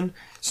to happen,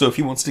 so if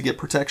he wants to get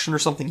protection or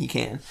something, he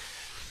can.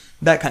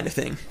 That kind of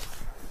thing.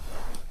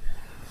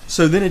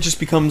 So then it just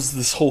becomes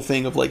this whole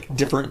thing of like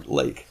different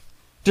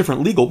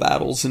legal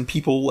battles and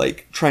people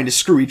like trying to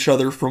screw each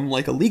other from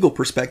like a legal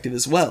perspective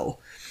as well.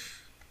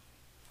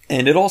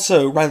 And it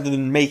also, rather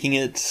than making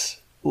it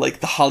like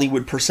the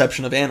Hollywood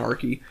perception of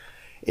anarchy,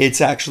 it's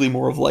actually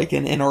more of like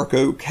an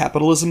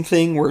anarcho-capitalism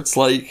thing where it's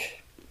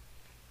like,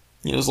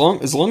 as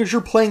long as you're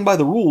playing by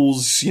the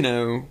rules,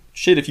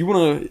 shit, if you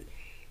want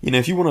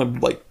to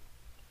like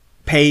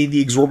pay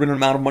the exorbitant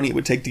amount of money it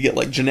would take to get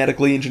like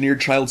genetically engineered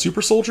child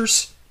super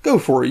soldiers, go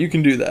for it. You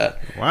can do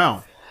that.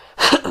 Wow.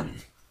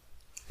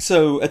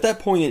 So at that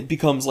point, it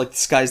becomes like the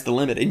sky's the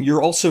limit, and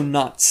you're also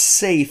not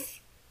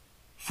safe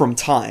from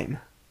time.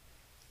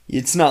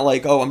 It's not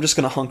like, oh, I'm just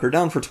going to hunker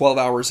down for 12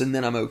 hours and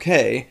then I'm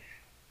okay.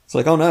 It's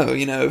like, oh no,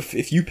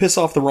 if you piss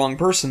off the wrong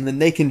person, then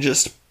they can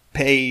just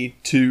pay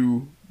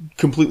to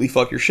completely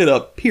fuck your shit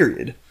up,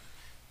 period.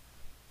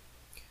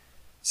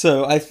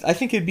 So I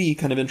think it'd be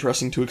kind of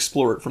interesting to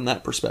explore it from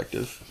that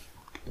perspective.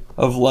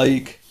 Of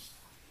like...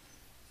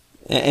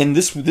 And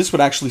this would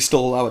actually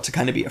still allow it to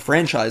kind of be a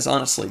franchise,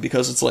 honestly,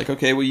 because it's like,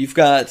 okay, well, you've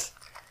got,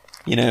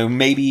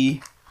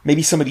 maybe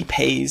somebody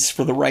pays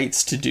for the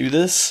rights to do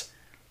this,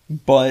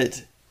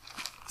 but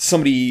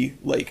somebody,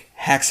 like,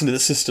 hacks into the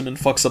system and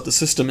fucks up the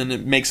system, and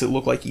it makes it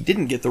look like he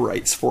didn't get the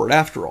rights for it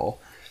after all.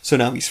 So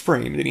now he's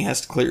framed, and he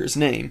has to clear his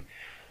name.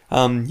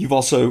 You've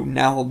also,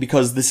 now,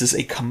 because this is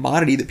a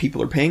commodity that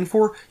people are paying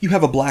for, you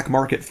have a black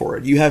market for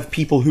it. You have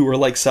people who are,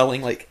 like,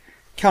 selling, like,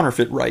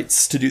 counterfeit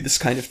rights to do this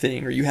kind of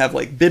thing, or you have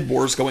like bid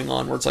wars going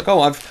on where it's like,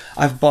 oh,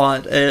 I've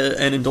bought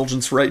an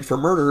indulgence right for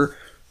murder,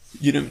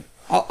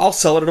 I'll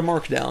sell it at a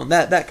markdown,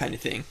 that kind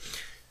of thing.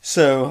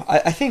 So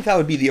I think that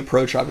would be the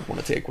approach I would want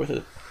to take with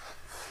it.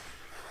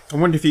 I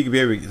wonder if you could be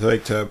able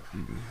to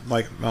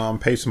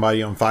pay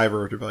somebody on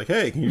Fiverr to be like,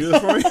 hey, can you do this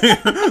for me?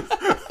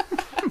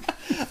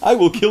 I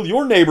will kill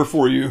your neighbor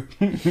for you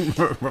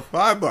for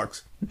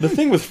 $5. The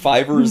thing with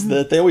Fiverr is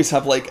that they always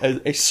have like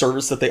a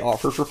service that they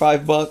offer for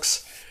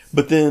 $5.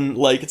 But then,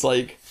 like, it's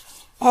like,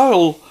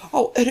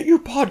 I'll edit your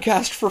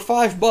podcast for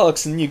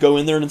 $5, and you go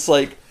in there and it's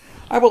like,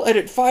 I will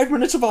edit 5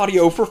 minutes of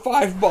audio for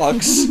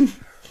 $5.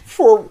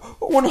 For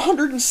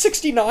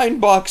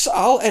 $169,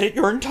 I'll edit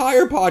your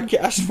entire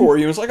podcast for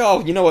you. It's like,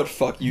 oh, you know what?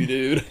 Fuck you,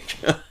 dude.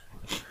 I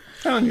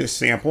don't need a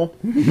sample.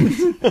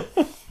 I'm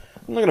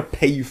not gonna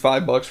pay you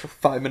 $5 for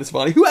 5 minutes of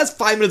audio. Who has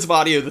 5 minutes of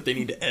audio that they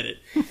need to edit?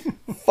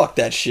 Fuck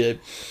that shit.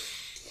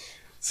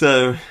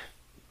 So,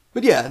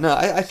 but yeah, no,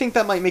 I think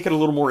that might make it a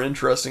little more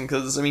interesting,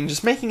 because, I mean,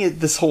 just making it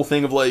this whole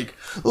thing of like,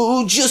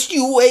 oh, just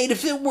you wait,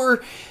 if it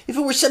were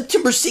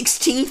September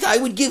 16th, I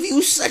would give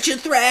you such a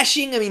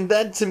thrashing. I mean,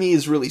 that to me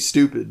is really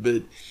stupid,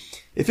 but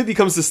if it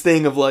becomes this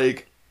thing of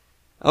like,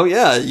 oh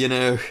yeah, you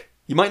know,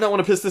 you might not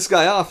want to piss this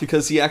guy off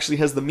because he actually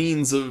has the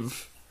means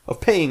of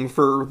paying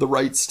for the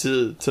rights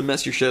to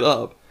mess your shit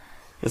up.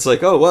 It's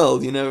like, oh,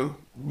 well, you know,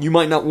 you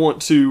might not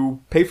want to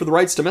pay for the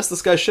rights to mess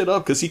this guy's shit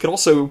up because he could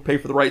also pay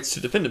for the rights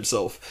to defend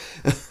himself.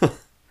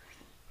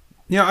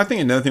 Yeah, I think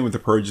another thing with the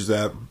Purge is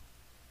that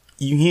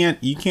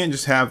you can't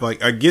just have,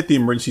 like, I get the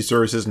emergency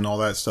services and all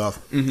that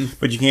stuff,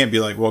 but you can't be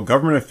like, well,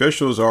 government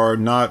officials are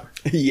not.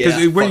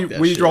 Yeah, where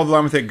you draw the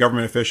line with a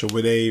government official?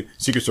 Would a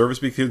Secret Service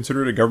be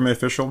considered a government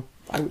official?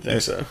 I would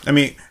think so. I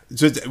mean,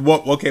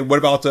 what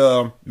about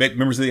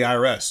members of the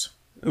IRS?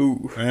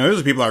 Ooh, I mean,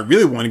 those are people I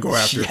really want to go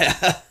after.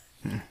 yeah.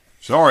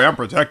 Sorry, I'm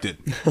protected.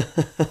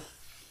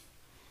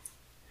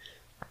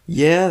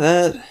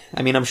 Yeah,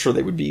 I mean, I'm sure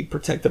they would be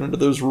protected under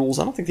those rules.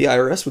 I don't think the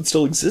IRS would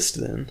still exist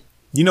then.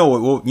 You know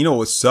what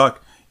would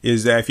suck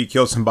is that if you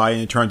killed somebody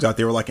and it turns out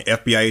they were like an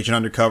FBI agent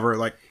undercover,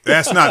 like,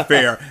 that's not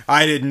fair.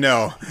 I didn't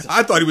know.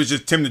 I thought he was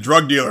just Tim the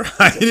drug dealer.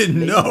 I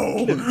didn't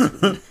know.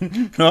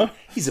 Huh?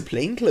 He's a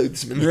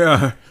plainclothesman.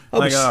 Yeah.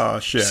 Like, oh,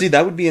 shit. See,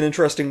 that would be an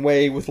interesting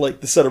way with,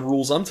 like, the set of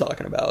rules I'm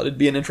talking about. It'd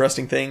be an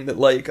interesting thing that,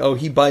 like, oh,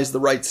 he buys the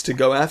rights to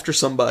go after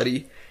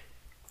somebody.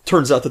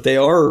 Turns out that they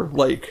are,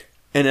 like,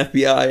 an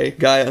FBI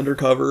guy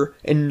undercover,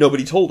 and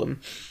nobody told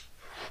him.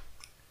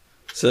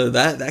 So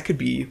that could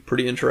be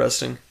pretty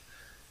interesting.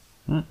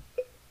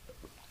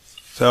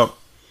 So,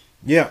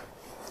 yeah.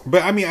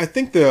 But, I mean, I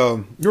think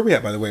where are we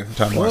at, by the way,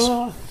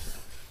 time-wise?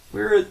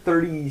 We're at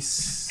 30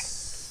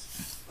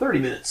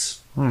 minutes.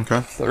 Okay.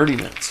 30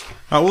 minutes.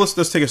 Well,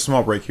 let's take a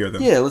small break here,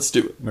 then. Yeah, let's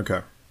do it.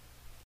 Okay.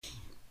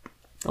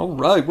 All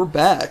right, we're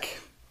back.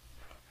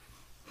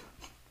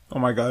 Oh,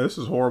 my God, this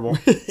is horrible.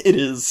 It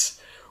is.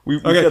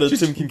 We've got a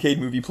Tim Kincaid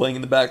movie playing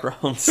in the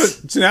background.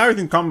 So now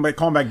everything calm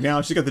back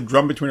down. She's got the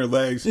drum between her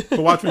legs. But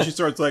watch when she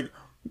starts, like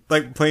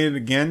playing it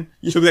again.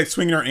 She'll be, like,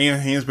 swinging her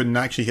hands, but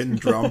not actually hitting the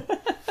drum.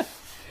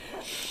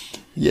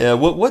 Yeah,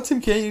 what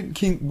Tim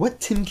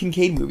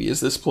Kincaid movie is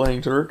this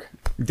playing, Turk?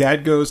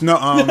 Dad goes, no,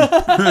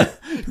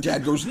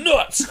 Dad goes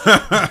nuts!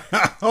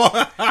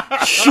 Oh,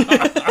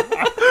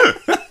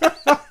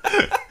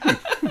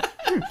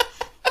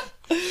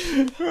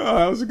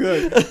 that was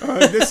good.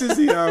 This is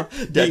the...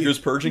 Dad goes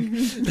purging?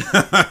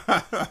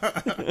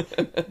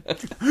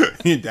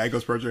 Dad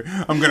goes purging.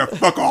 I'm gonna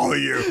fuck all of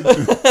you.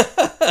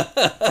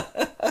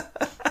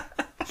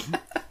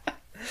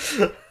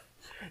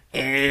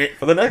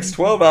 For the next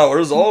 12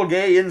 hours, all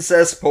gay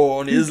incest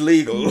porn is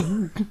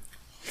legal.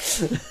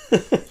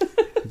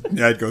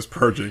 Dad goes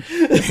purging.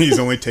 He's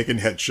only taking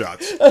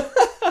headshots.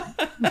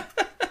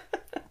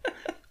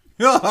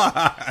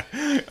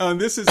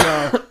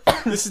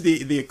 This is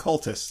the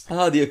occultist.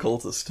 Ah, the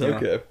occultist. Yeah.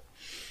 Okay.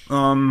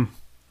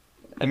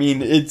 I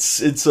mean,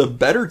 it's a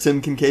better Tim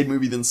Kincaid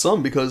movie than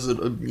some because it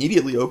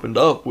immediately opened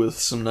up with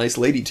some nice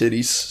lady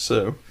titties.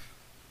 So,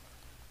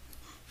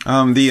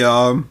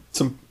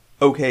 some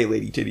okay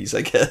lady titties,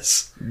 I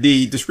guess.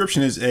 The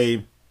description is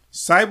a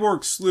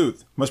cyborg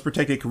sleuth must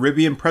protect a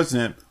Caribbean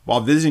president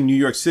while visiting New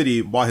York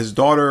City, while his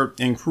daughter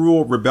and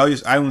cruel,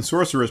 rebellious island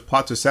sorceress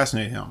plot to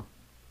assassinate him.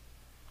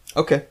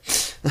 Okay.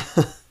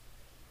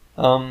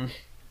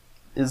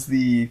 Does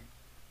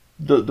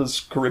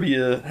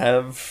Caribbean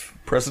have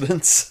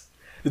presidents?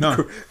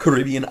 No.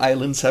 Caribbean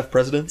islands have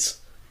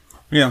presidents?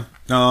 Yeah.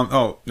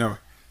 Oh, no.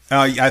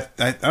 I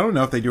don't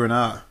know if they do or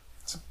not.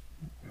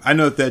 I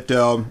know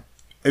that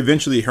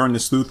eventually her and the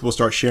sleuth will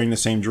start sharing the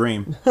same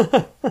dream.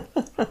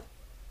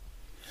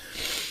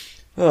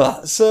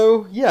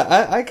 So,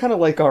 yeah, I kind of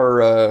like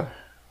our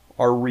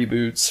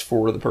reboots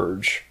for The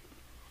Purge.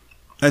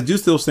 I do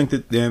still think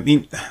that, I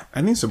think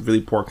it's a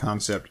really poor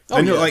concept. Oh,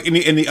 I know, yeah. like,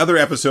 in the other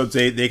episodes,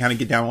 they kind of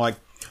get down, like,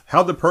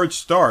 how'd The Purge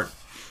start?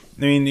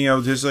 I mean,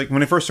 just like,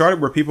 when it first started,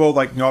 were people,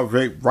 like,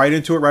 right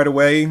into it right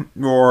away?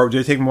 Or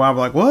did it take them a while,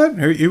 like, what?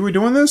 Are we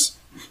doing this?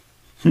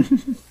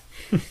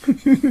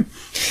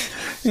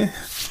 Yeah.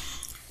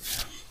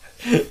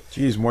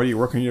 Jeez, Morty, you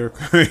working your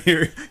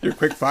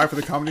quick five for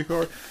the comedy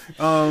core?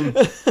 But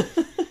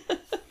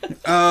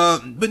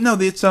no,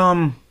 it's,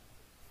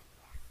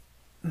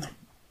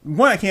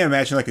 one, I can't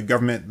imagine, like, a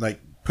government, like,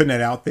 putting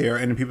it out there,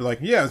 and then people are like,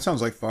 yeah, it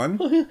sounds like fun.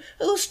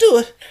 Let's do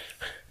it.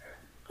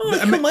 Oh,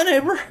 kill my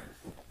neighbor.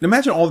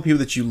 Imagine all the people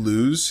that you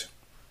lose.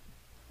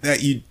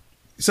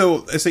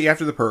 So, let's say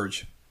after the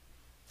Purge,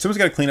 someone's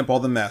got to clean up all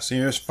the mess.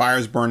 There's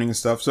fires burning and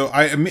stuff. So,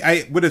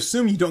 I would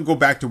assume you don't go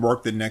back to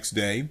work the next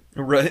day.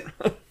 Right.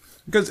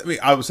 Because, I mean,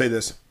 I would say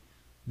this.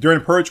 During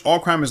the purge, all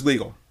crime is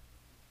legal.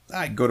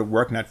 I'd go to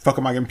work and I'd fuck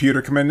up my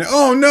computer, come in,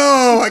 oh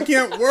no, I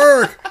can't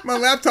work. My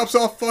laptop's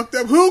all fucked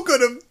up. Who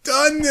could have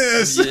done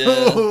this?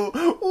 Yeah.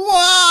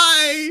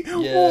 Why?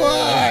 Yeah.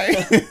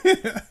 Why?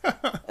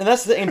 And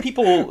that's and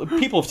people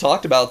have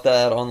talked about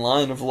that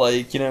online of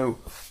like,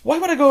 why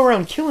would I go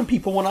around killing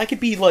people when I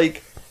could be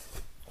like,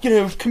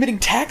 committing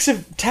tax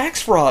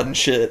fraud and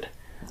shit?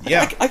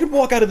 Yeah. I could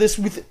walk out of this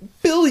with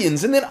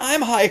billions, and then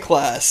I'm high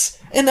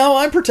class, and now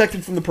I'm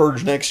protected from the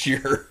purge next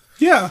year.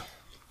 Yeah.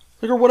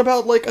 Like, or what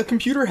about, like, a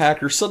computer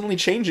hacker suddenly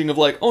changing of,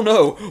 like, oh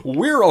no,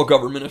 we're all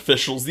government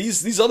officials.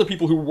 These other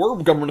people who were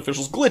government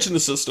officials glitch in the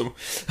system.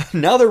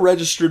 Now they're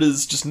registered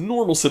as just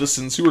normal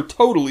citizens who are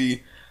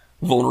totally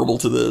vulnerable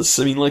to this.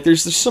 I mean, like,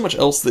 there's so much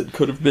else that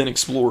could have been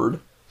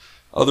explored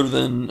other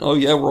than, oh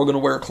yeah, we're all gonna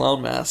wear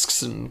clown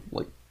masks and,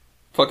 like,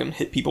 fucking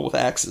hit people with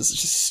axes.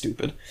 It's just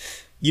stupid.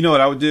 You know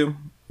what I would do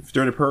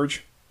during the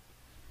purge?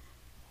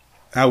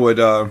 I would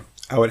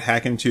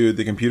hack into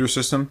the computer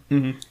system,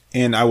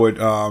 and I would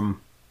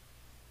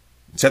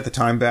set the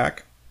time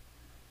back.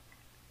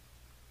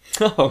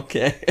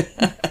 Okay.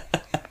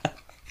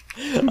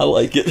 I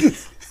like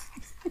it.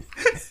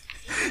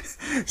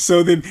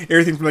 So then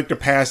everything from like the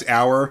past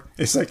hour,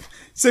 it's like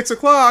 6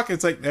 o'clock.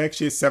 It's like,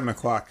 actually it's 7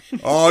 o'clock.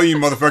 All you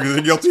motherfuckers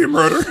are guilty of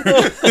murder.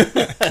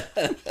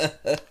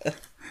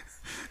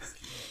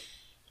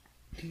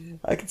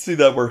 I can see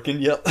that working,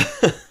 yep.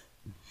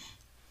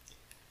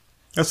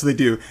 That's what they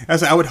do.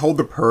 I would hold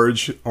the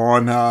purge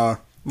on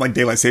like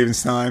daylight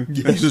savings time.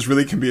 Yeah. It just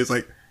really can be. It's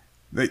like,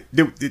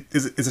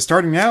 is it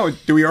starting now?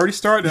 Do we already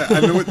start? I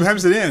mean, what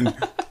time's it end?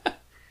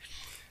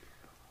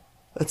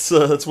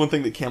 That's one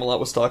thing that Camelot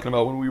was talking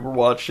about when we were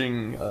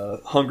watching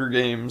Hunger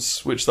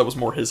Games, which that was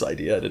more his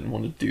idea. I didn't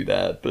want to do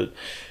that, but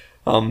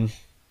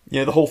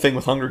the whole thing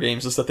with Hunger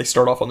Games is that they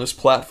start off on those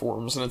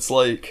platforms, and it's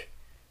like,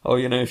 oh,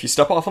 if you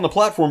step off on the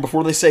platform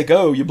before they say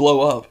go, you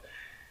blow up.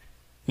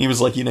 And he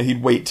was like,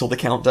 he'd wait till the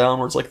countdown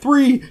where it's like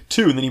 3,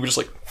 2, and then he would just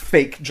like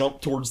fake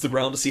jump towards the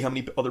ground to see how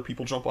many other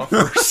people jump off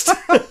first.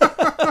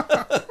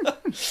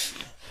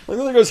 Like,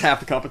 there goes half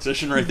the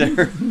competition right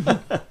there.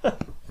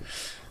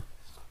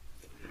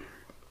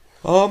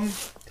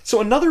 So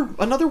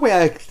another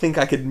way I think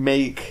I could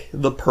make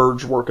The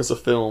Purge work as a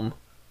film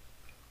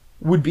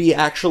would be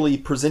actually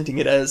presenting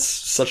it as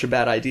such a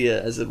bad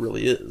idea as it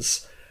really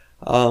is.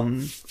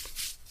 And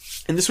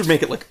this would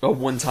make it like a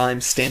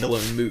one-time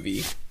standalone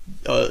movie.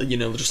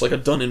 Just like a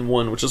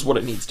done-in-one, which is what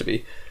it needs to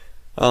be.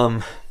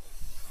 And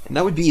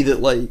that would be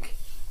that, like,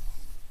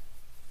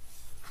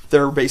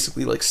 they're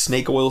basically like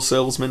snake oil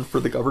salesmen for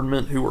the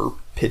government who are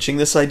pitching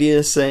this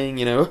idea, saying,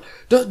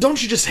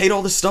 don't you just hate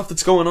all this stuff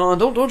that's going on?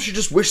 Don't you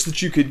just wish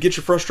that you could get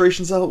your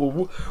frustrations out?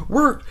 Well,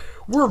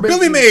 we're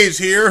Billy Mays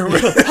here.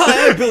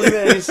 Hi, I'm Billy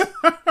Mays.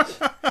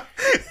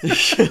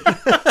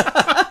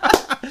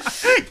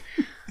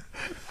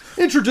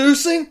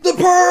 Introducing The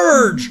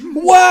Purge!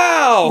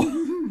 Wow!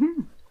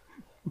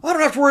 I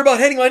don't have to worry about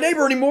hating my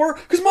neighbor anymore,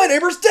 because my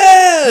neighbor's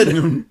dead!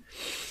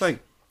 It's like,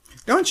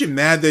 aren't you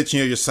mad that,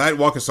 your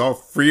sidewalk is all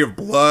free of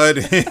blood?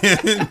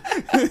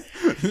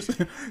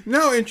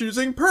 Now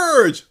introducing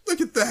Purge! Look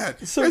at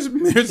that! So,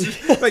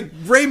 there's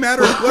like gray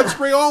matter and blood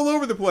spray all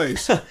over the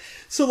place.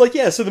 So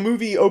the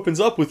movie opens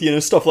up with,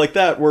 stuff like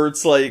that, where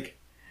it's like,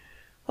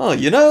 oh,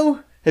 have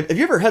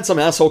you ever had some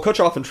asshole cut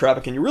you off in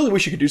traffic and you really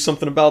wish you could do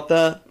something about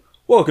that?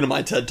 Welcome to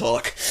my TED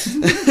Talk.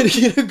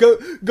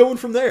 Going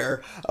from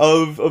there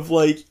of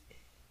like,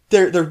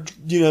 they're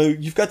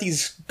you've got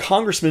these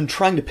congressmen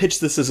trying to pitch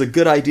this as a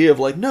good idea of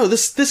like, no,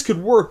 this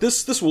could work,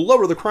 this will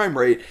lower the crime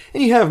rate,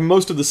 and you have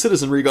most of the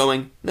citizenry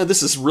going, no,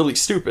 this is really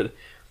stupid.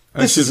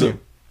 I'm sorry,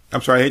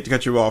 I hate to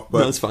cut you off, but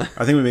no, that's fine.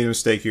 I think we made a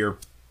mistake here.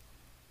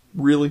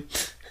 Really?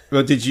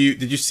 Well, did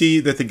you see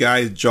that the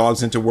guy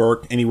jogs into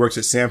work and he works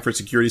at Sanford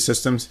Security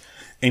Systems?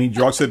 And he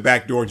jogs to the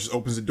back door and just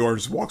opens the door and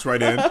just walks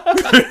right in. How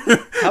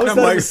is that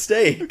a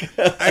mistake?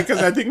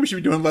 Because I think we should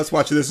be doing less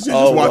watching this instead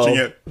of just watching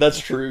it. That's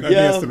true. I think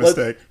that's the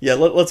mistake.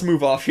 Let's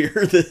move off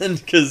here then,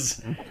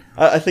 because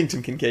I think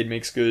Tim Kincaid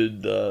makes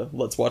good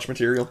let's watch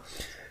material.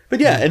 But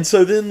yeah, and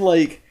so then,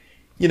 like,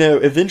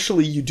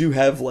 eventually you do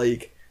have,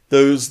 like,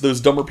 those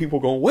dumber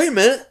people going, wait a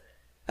minute,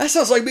 that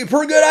sounds like it'd be a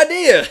pretty good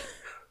idea.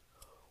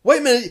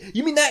 Wait a minute,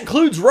 you mean that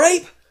includes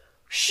rape?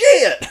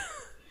 Shit!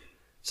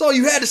 That's all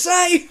you had to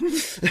say?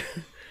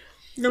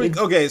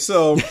 Okay,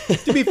 so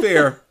to be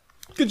fair,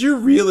 could you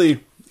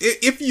really,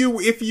 if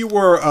you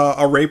were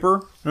a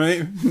raper,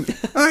 right?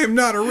 I am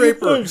not a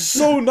raper. I'm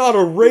so not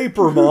a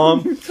raper,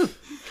 Mom.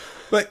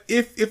 But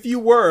if you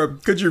were,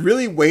 could you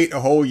really wait a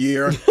whole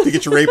year to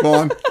get your rape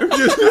on?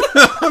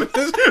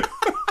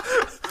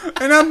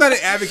 And I'm not an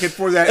advocate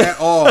for that at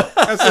all.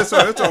 That's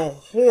a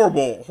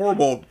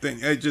horrible thing.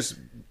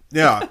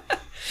 Yeah.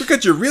 But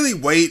could you really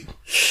wait?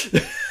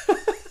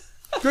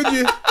 Could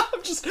you?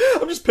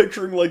 I'm just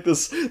picturing like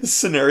this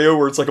scenario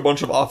where it's like a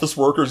bunch of office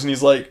workers and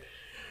he's like,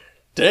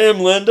 damn,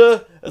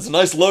 Linda, that's a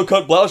nice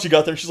low-cut blouse you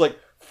got there. And she's like,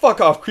 fuck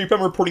off, creep,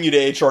 I'm reporting you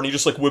to HR. And he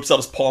just like whips out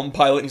his Palm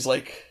Pilot and he's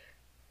like,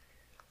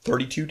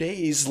 32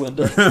 days,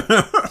 Linda.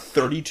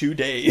 32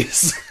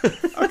 days.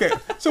 Okay,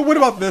 so what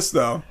about this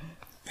though?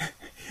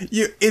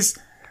 I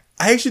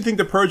actually think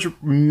the purge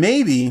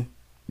maybe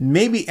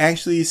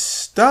actually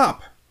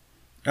stop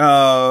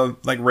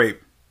like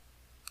rape.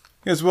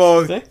 Because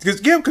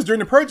during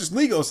the purge it's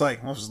legal. It's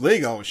like, well, it's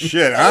legal.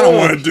 Shit, I don't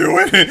want to do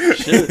it.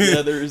 Shit,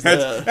 yeah, there's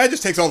that. That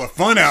just takes all the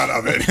fun out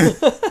of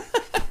it.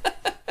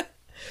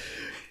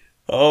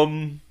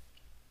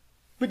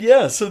 But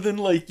yeah, so then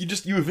like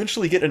you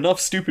eventually get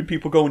enough stupid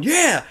people going,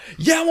 yeah,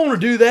 I want to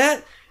do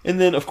that, and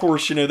then of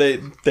course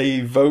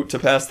they vote to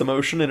pass the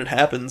motion and it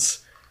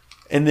happens,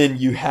 and then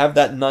you have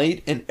that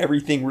night and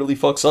everything really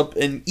fucks up,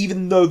 and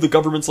even though the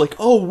government's like,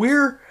 oh,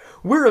 we're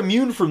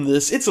immune from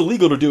this, it's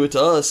illegal to do it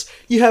to us,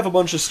 you have a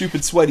bunch of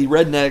stupid sweaty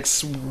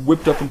rednecks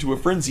whipped up into a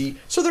frenzy,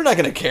 so they're not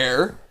gonna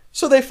care,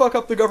 so they fuck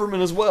up the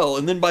government as well,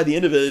 and then by the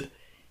end of it,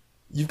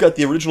 you've got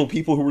the original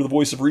people who were the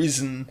voice of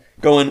reason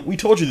going, we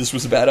told you this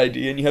was a bad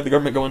idea, and you have the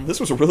government going, this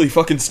was a really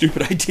fucking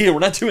stupid idea, we're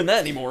not doing that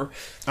anymore.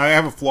 I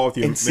have a flaw with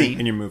you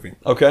in your movie.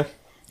 Okay.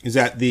 Is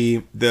that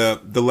the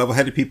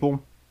level-headed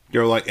people,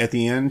 they're like, at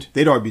the end,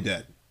 they'd all be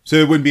dead. So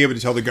they wouldn't be able to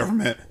tell the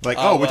government, like,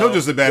 we told you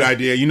this was a bad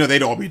idea,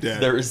 they'd all be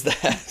dead. There is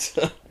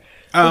that.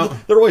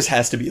 There always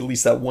has to be at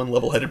least that one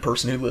level-headed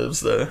person who lives,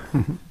 though.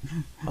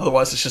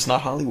 Otherwise, it's just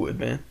not Hollywood,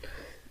 man.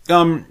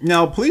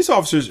 Now, police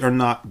officers are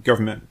not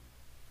government.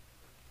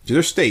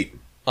 They're state.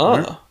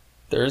 Right?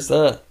 There's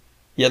that.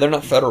 Yeah, they're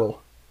not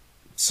federal.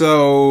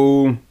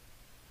 So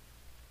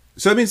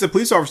that means the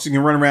police officers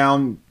can run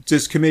around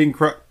just committing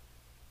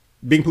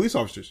being police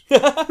officers.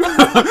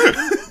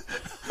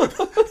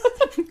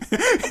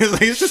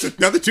 It's just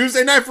another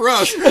Tuesday night for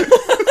us.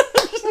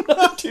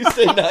 Another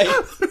Tuesday night.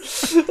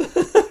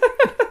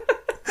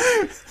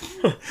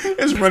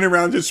 Just running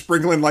around just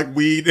sprinkling like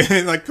weed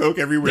and like coke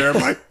everywhere.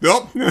 I'm like,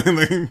 nope.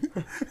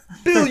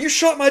 Bill, you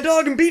shot my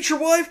dog and beat your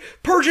wife?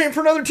 Purge ain't for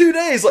another 2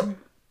 days. Like,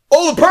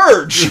 oh, the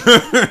purge!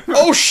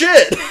 Oh,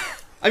 shit!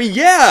 I mean,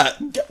 yeah!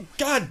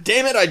 God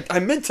damn it, I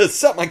meant to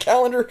set my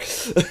calendar.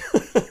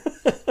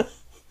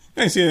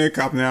 I see a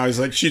cop now. He's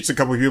like, shoots a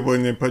couple of people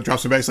and then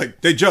drops them back. He's like,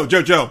 hey, Joe,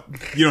 you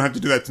don't have to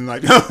do that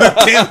tonight.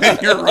 Damn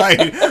it, you're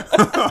right.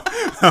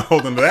 I'll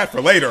hold on to that for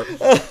later.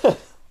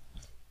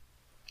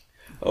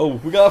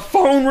 Oh, we got a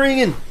phone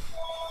ringing.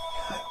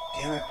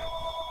 Damn it.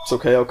 It's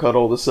okay, I'll cut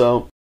all this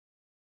out.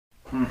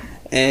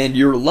 And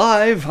you're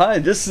live. Hi,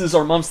 this is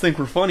Our Moms Think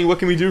We're Funny. What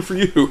can we do for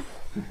you?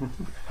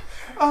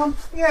 I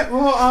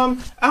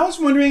was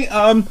wondering,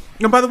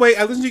 by the way,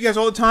 I listen to you guys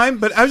all the time,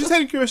 but I was just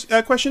had a curious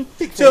question.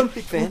 Big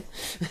fan.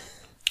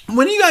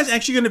 When are you guys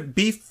actually going to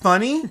be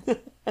funny?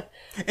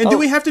 And do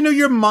we have to know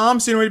your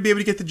moms in order to be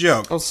able to get the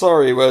joke? Oh,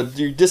 sorry, well,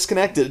 you're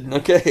disconnected.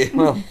 Okay,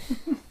 well.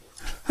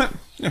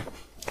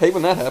 Hate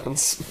when that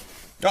happens.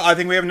 Oh, I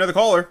think we have another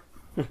caller.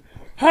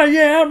 Hi,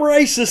 yeah, I'm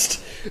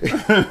racist.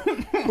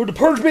 Would the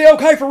purge be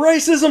okay for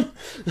racism?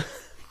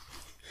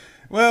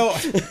 Well,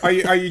 are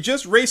you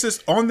just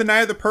racist on the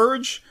night of the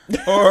purge,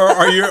 or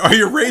are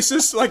you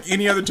racist like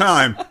any other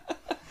time?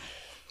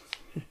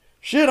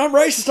 Shit, I'm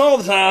racist all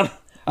the time.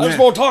 I just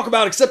won't talk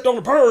about it except on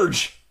the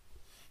purge.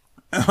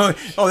 Oh,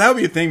 that would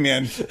be a thing,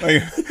 man.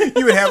 Like,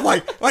 you would have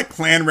like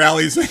Klan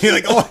rallies,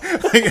 like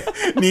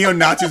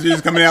neo-Nazis are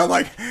just coming out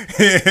like,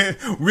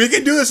 we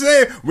can do this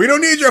today. We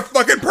don't need your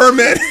fucking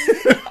permit.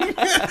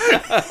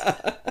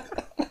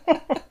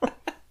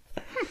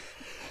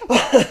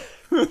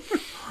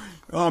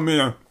 Oh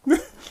man, you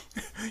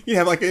would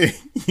have like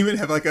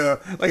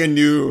a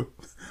new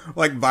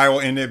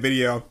viral internet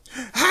video.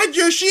 Hide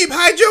your sheep,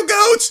 hide your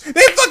goats.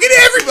 They're fucking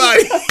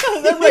everybody.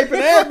 They're raping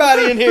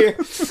everybody in here.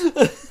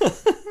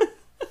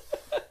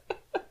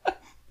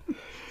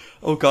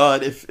 Oh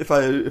God, if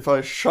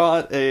I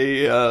shot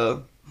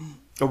a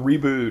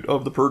reboot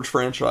of the Purge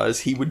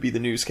franchise, he would be the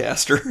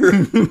newscaster.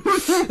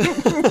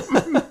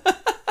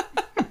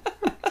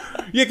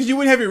 Yeah, because you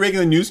wouldn't have your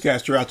regular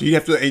newscaster out there. You'd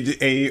have to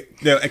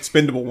the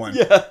expendable one.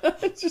 Yeah,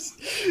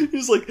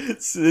 he's like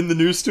it's in the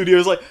news studio.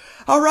 He's like,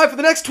 all right, for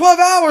the next 12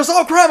 hours,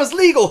 all crime is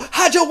legal.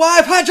 Hide your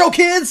wife, hide your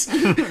kids.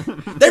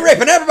 They're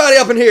raping everybody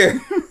up in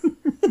here.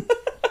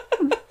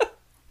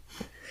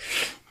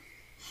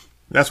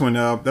 That's when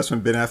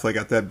Ben Affleck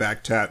got that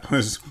back tat.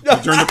 Was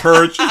during the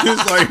purge. He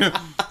was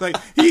like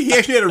he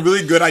actually had a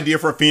really good idea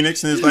for a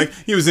Phoenix, and it's like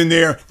he was in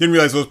there, didn't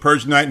realize it was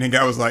purge night, and the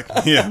guy was like,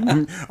 "Yeah,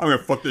 I'm gonna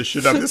fuck this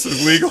shit up. This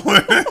is legal."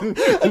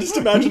 I just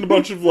imagine a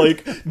bunch of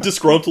like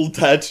disgruntled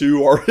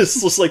tattoo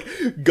artists just like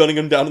gunning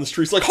him down in the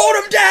streets, like,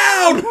 "Hold him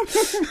down,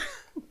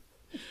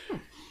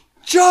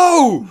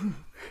 Joe!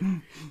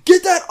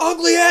 Get that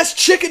ugly ass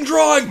chicken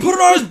drawing, put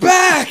it on his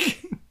back."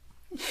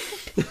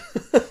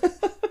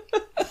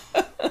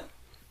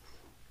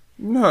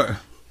 No.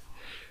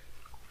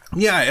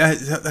 Yeah,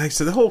 like I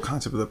said, the whole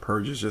concept of the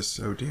purge is just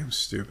so damn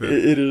stupid.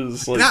 It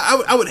is. Like,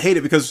 I would hate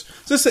it because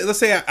let's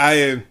say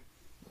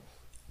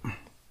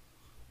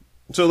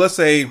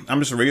I'm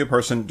just a regular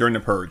person during the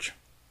purge.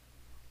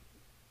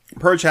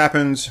 Purge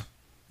happens.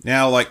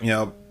 Now,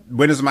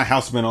 windows in my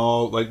house have been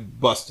all like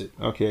busted.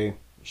 Okay,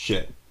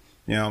 shit.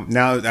 Now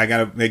I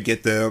gotta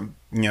get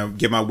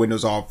my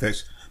windows all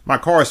fixed. my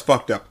car is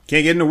fucked up.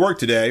 Can't get into work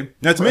today.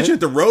 Not to mention that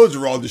the roads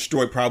are all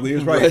destroyed probably. It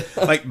was probably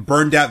like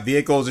burned out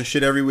vehicles and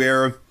shit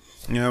everywhere.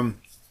 You know,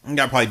 I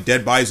got probably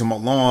dead bodies on my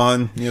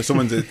lawn. You know,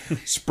 someone's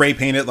spray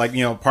painted like,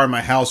 you know, part of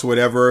my house or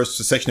whatever. It's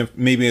a section of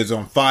maybe it's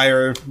on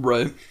fire.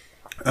 Right.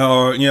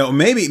 Or, you know,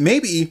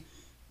 maybe,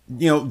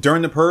 you know,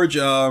 during the purge,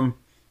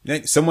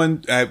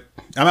 someone, I'm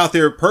out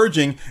there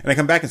purging and I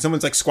come back and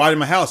someone's like squatting in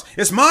my house.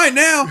 It's mine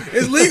now.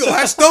 It's legal.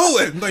 I stole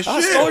it. I'm like, shit.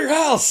 I stole your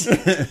house.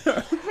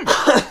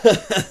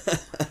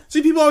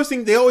 See, people always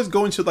think, they always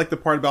go into like the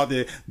part about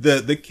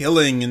the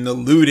killing and the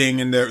looting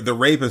and the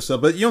rape and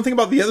stuff, but you don't think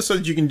about the other stuff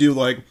that you can do.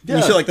 Like,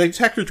 you see like the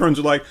tax returns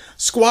are like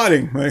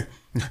squatting. Like,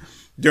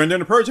 during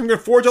the purge, I'm going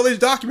to forge all these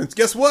documents.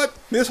 Guess what?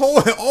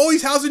 All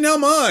these houses are now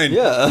mine.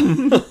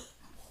 Yeah.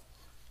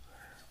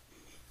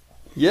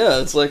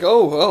 Yeah, it's like,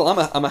 oh, well,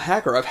 I'm a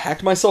hacker. I've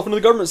hacked myself into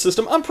the government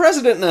system. I'm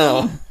president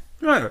now.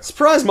 Right.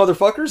 Surprise,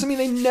 motherfuckers. I mean,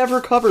 they never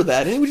cover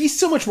that, and it would be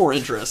so much more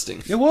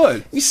interesting. It would.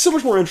 It'd be so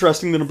much more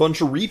interesting than a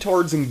bunch of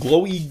retards in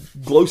glowy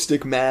glow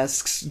stick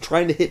masks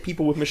trying to hit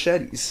people with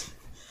machetes.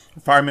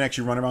 Firemen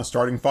actually run around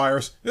starting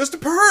fires. It's the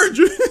purge.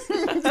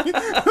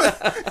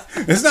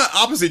 It's not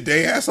opposite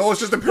day, asshole.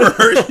 It's just the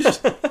purge.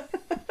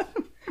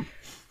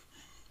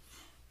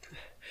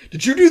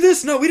 Did you do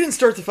this? No, we didn't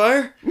start the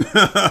fire.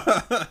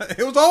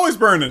 It was always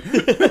burning.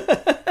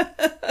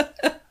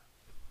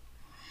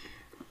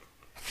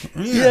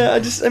 Yeah,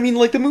 I mean,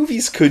 like, the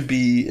movies could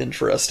be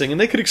interesting,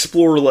 and they could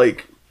explore,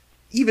 like,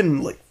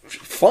 even, like,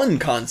 fun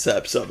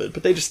concepts of it,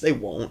 but they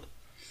won't.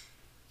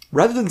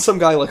 Rather than some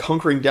guy, like,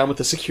 hunkering down with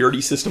the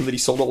security system that he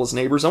sold all his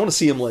neighbors, I want to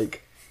see him,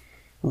 like,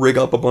 rig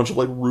up a bunch of,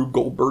 like, Rube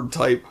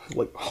Goldberg-type,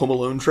 like, Home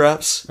Alone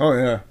traps. Oh,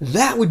 yeah.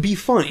 That would be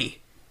funny.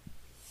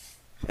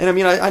 And, I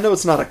mean, I know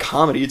it's not a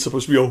comedy, it's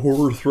supposed to be a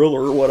horror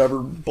thriller or whatever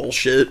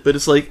bullshit, but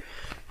it's like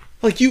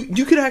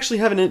you could actually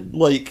have it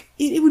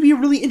would be a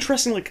really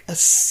interesting, like a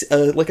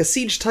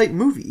Siege type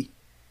movie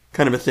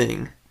kind of a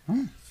thing.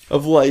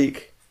 Of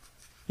like,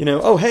 you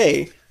know, oh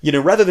hey, you know,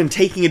 rather than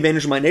taking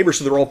advantage of my neighbors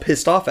so they're all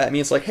pissed off at me,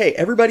 it's like, hey,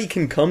 everybody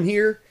can come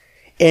here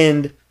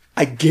and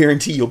I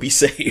guarantee you'll be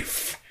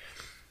safe.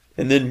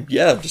 And then,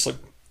 yeah, just like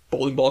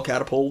bowling ball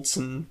catapults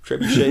and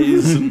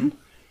trebuchets and...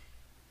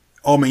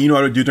 Oh man, you know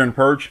what I would do during the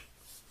purge?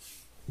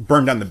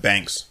 Burn down the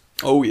banks.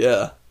 Oh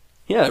yeah.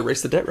 Yeah,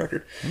 erase the debt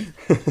record.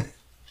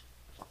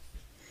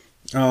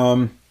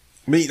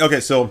 Okay,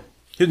 so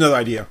here's another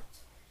idea.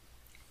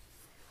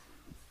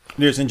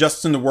 There's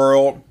injustice in the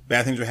world,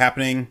 bad things are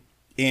happening,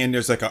 and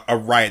there's like a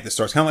riot that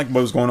starts, kind of like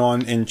what was going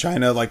on in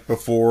China, like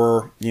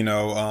before,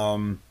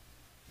 everything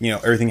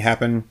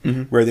happened,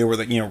 where they were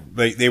like,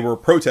 they were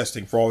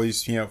protesting for all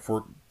these,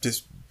 for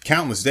just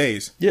countless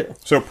days. Yeah.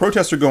 So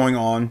protests are going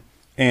on,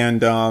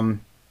 and the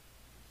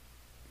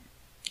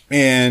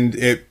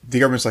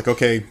government's like,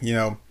 okay,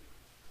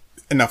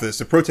 enough of this.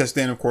 The protests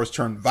then, of course,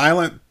 turned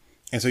violent.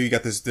 And so you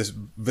got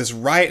this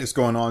riot that's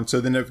going on.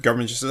 So then the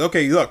government just says,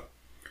 okay, look,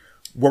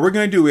 what we're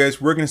going to do is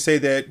we're going to say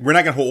that we're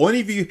not going to hold any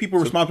of you people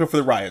responsible for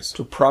the riots.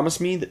 So promise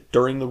me that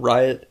during the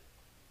riot,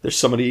 there's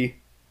somebody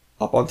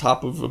up on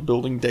top of a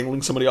building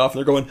dangling somebody off, and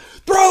they're going,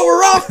 throw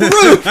her off the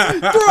roof!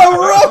 Throw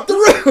her off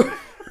the roof!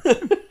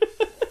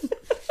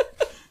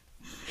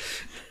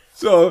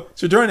 So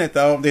during that,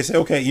 though, they say,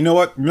 okay, you know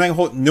what? We're not gonna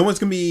hold, no one's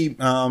going to be,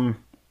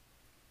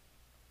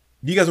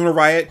 you guys want to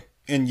riot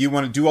and you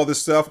want to do all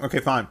this stuff? Okay,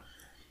 fine.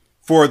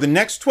 For the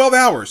next 12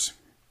 hours,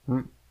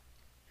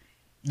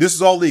 this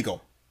is all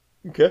legal.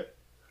 Okay.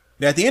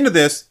 At the end of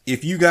this,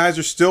 if you guys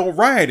are still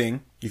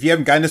rioting, if you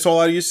haven't gotten this all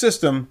out of your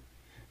system,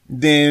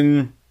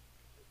 then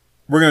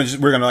we're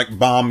gonna like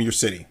bomb your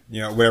city,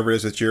 whatever it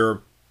is that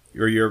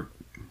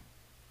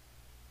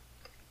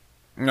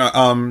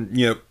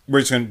we're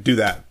just gonna do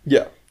that.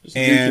 Yeah. Just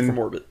and from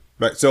orbit.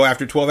 Right. So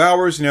after 12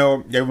 hours,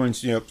 everyone's,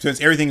 since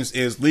everything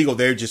is legal,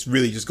 they just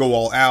really just go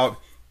all out.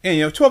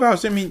 And, 12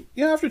 hours, I mean,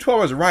 after 12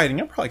 hours of rioting,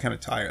 I'm probably kind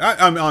of tired.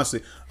 I'm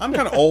honestly, I'm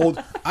kind of old.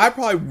 I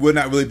probably would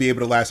not really be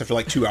able to last after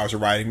like 2 hours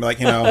of rioting. But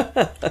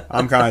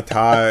I'm kind of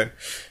tired.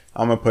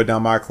 I'm going to put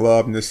down my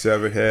club and this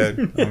severed head.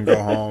 I'm going to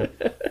go home.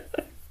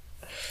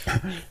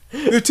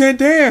 Lieutenant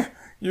Dan,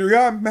 you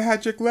got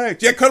magic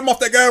legs. Yeah, cut him off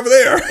that guy over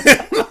there.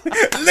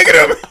 Look at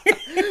him.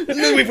 Look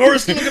at me,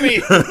 Forrest. Look at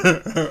me.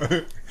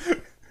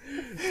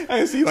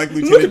 I see, like,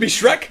 Lieutenant. Look at me,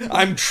 Shrek.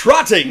 I'm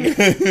trotting.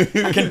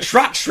 I can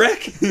trot,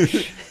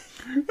 Shrek.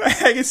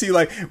 I can see,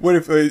 like, what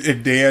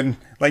if Dan,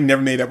 like,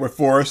 never made up with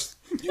Forrest,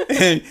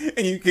 and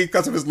he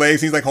cuts off his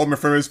legs, and he's, like, holding him in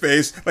front of his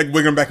face, like,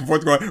 wiggling back and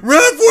forth, going,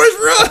 run, Forrest,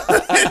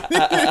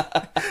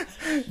 run!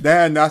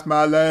 Dan, that's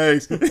my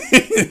legs.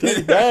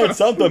 Dan,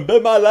 something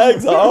bit my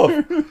legs off.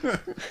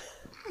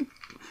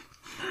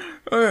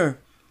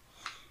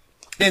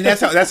 And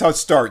that's how it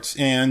starts,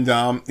 and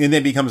then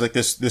it becomes, like,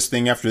 this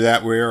thing after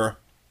that, where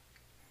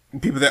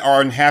people that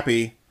are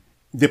unhappy,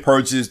 the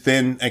purge is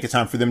then like a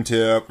time for them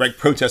to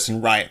protest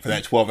and riot for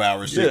that 12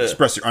 hours to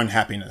express their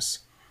unhappiness.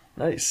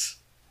 Nice.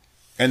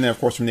 And then, of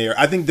course, from there,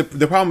 I think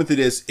the problem with it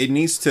is it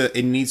needs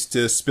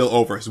to spill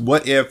over. So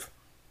what if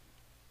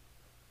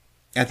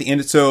at the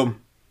end? So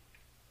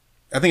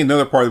I think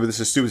another part of this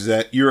is stupid is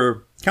that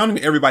you're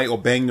counting everybody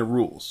obeying the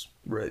rules.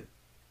 Right.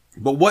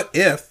 But what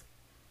if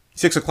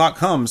 6 o'clock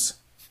comes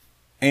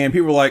and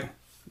people are like,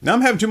 now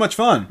I'm having too much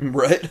fun.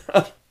 Right.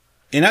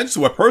 And not just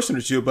a person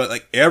or two, but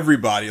like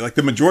everybody, like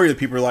the majority of the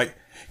people are like,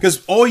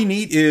 because all you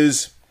need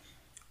is,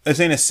 let's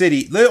say in a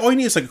city, all you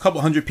need is like a couple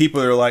hundred people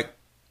that are like,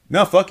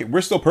 no, fuck it,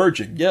 we're still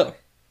purging. Yeah.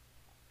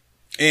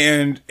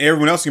 And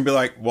everyone else can be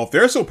like, well, if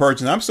they're still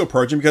purging, I'm still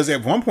purging. Because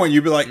at one point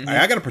you'd be like,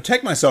 I got to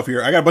protect myself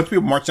here. I got a bunch of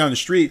people march down the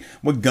street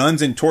with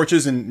guns and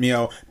torches and, you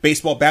know,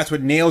 baseball bats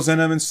with nails in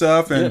them and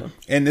stuff. And,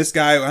 and this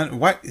guy,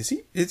 what is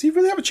he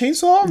really have a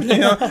chainsaw? You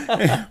know?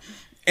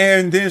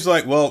 And then it's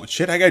like, well,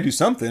 shit, I got to do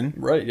something.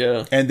 Right.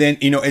 Yeah. And then,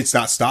 you know, it's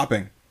not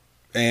stopping.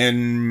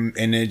 And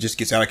it just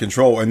gets out of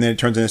control. And then it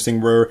turns into this thing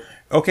where,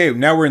 okay,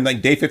 now we're in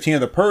like day 15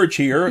 of the purge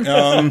here.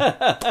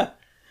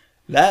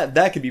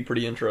 That could be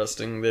pretty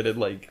interesting. That it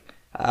like,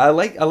 I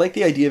like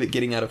the idea of it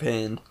getting out of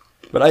hand,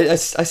 but I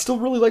still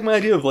really like my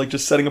idea of like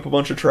just setting up a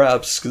bunch of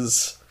traps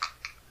because,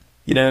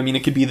 you know, I mean,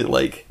 it could be that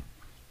like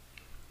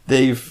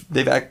they've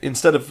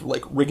instead of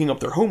like rigging up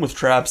their home with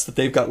traps, that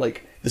they've got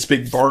like this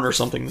big barn or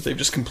something that they've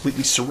just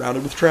completely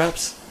surrounded with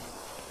traps,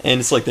 and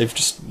it's like they've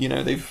just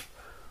they've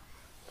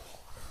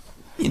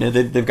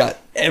got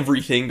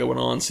everything going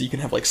on, so you can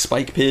have like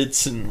spike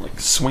pits and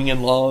like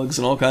swinging logs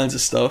and all kinds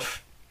of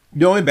stuff.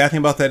 The only bad thing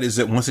about that is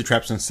that once the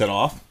trap's been set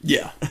off,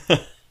 yeah.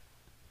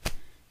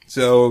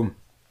 So,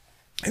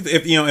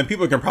 if you know, and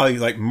people can probably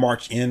like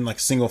march in like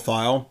single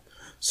file.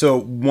 So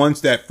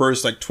once that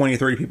first like 20 or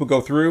 30 people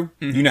go through,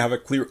 you now have a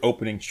clear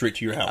opening straight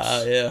to your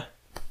house. Yeah.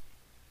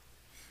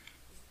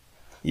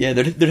 Yeah,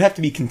 there'd have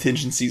to be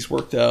contingencies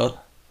worked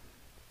out.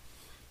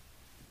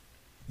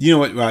 You know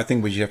what? I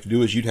think what you have to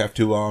do is you'd have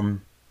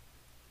to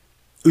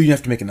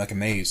make it like a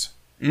maze.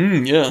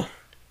 Yeah.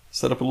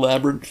 Set up a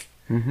labyrinth.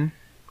 Mm-hmm.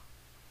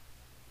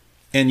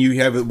 And you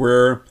have it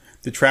where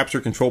the traps are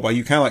controlled by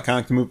you, kind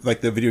of move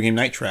like the video game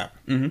Night Trap,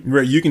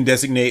 where you can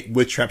designate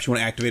which traps you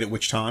want to activate at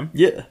which time.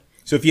 Yeah.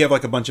 So if you have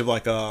like a bunch of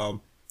like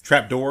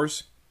trap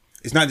doors,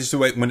 it's not just the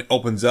way when it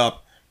opens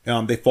up,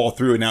 they fall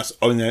through and now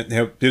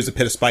there's a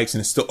pit of spikes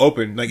and it's still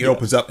open. Like it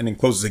opens up and then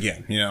closes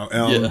again. You know.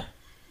 Yeah.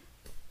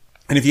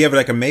 And if you have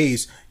like a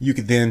maze, you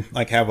could then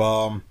like have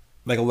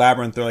like a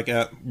labyrinth or like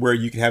where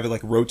you could have it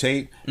like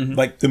rotate,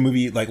 like the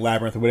movie like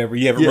Labyrinth or whatever.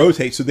 You have it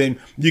rotate, so then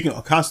you can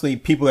constantly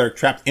people that are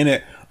trapped in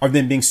it are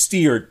then being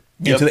steered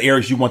into the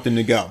areas you want them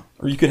to go.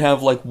 Or you could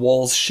have like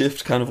walls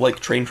shift, kind of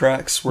like train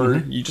tracks, where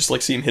you just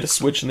like see them hit a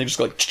switch and they just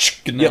go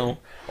like, and now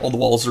all the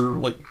walls are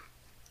like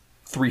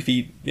 3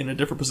 feet in a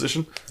different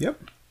position.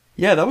 Yep.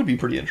 Yeah, that would be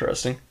pretty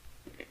interesting.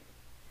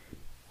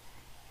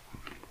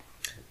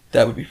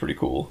 That would be pretty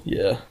cool.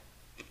 Yeah.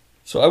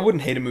 So I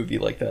wouldn't hate a movie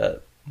like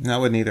that. No, I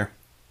wouldn't either.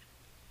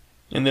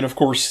 And then of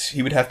course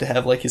he would have to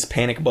have like his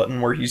panic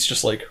button where he's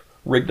just like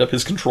rigged up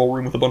his control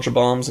room with a bunch of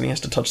bombs and he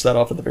has to touch that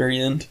off at the very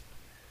end.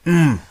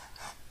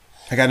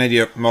 I got an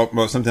idea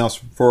about something else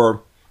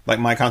for like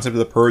my concept of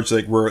the purge,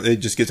 like where it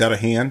just gets out of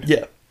hand.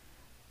 Yeah.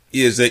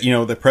 Is that, you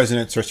know, the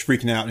president starts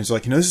freaking out and he's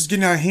like, you know, this is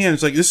getting out of hand.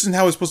 It's like, this isn't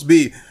how it's supposed to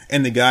be.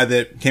 And the guy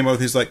that came up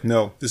with it is like,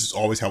 no, this is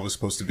always how it was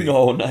supposed to be.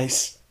 Oh,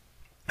 nice.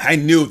 I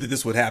knew that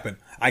this would happen.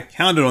 I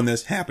counted on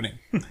this happening.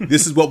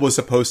 This is what was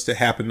supposed to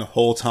happen the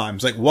whole time.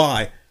 It's like,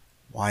 why?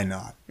 Why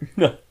not?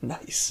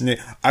 Nice.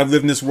 I've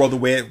lived in this world the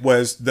way it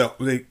was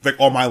like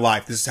all my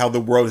life. This is how the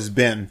world has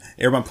been.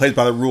 Everyone plays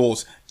by the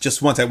rules.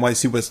 Just once I want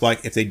to see what it's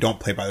like if they don't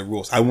play by the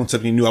rules. I want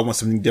something new. I want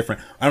something different.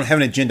 I don't have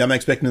an agenda. I'm not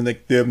expecting them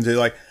to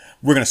like,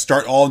 we're going to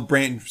start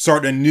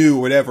anew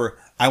or whatever.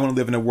 I want to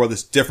live in a world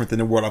that's different than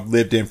the world I've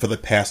lived in for the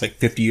past like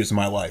 50 years of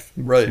my life.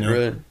 Right, you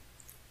know? right.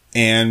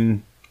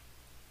 And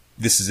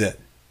this is it.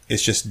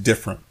 It's just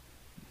different.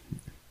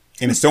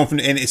 And it's sewn from,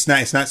 and it's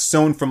not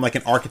sewn from like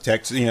an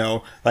architect, you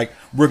know, like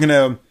we're going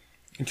to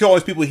kill all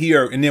these people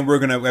here and then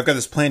I've got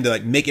this plan to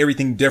like make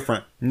everything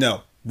different.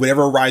 No,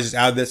 whatever arises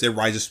out of this, it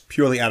arises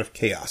purely out of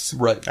chaos.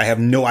 Right. I have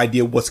no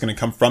idea what's going to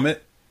come from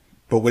it,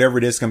 but whatever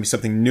it is, it's going to be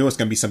something new. It's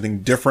going to be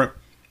something different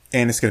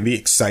and it's going to be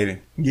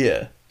exciting.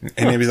 Yeah.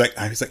 And then I was like,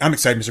 I'm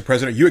excited, Mr.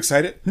 President. Are you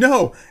excited?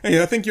 No.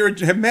 Hey, I think you're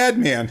a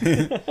madman.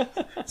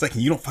 It's like,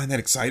 you don't find that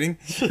exciting?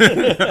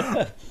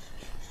 They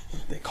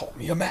call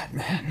me a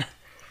madman.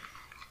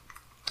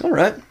 All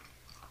right.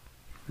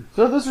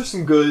 So those are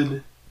some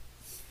good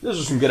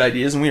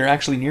ideas, and we are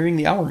actually nearing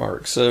the hour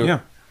mark. So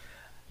yeah,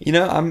 you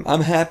know,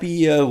 I'm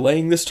happy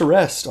laying this to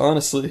rest.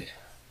 Honestly,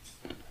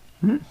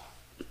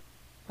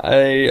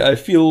 I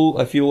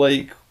feel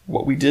like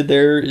what we did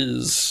there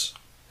is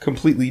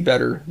completely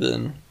better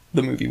than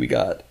the movie we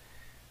got.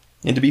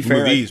 And to be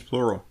fair,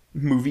 plural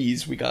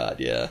movies we got,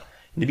 yeah.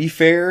 And to be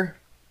fair,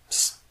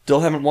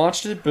 still haven't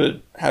watched it,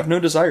 but have no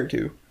desire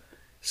to.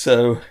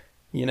 So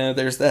you know,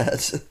 there's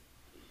that.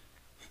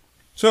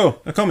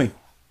 So, Akomi.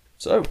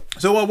 So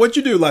what'd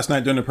you do last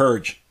night during the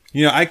purge?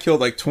 You know, I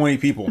killed like 20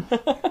 people.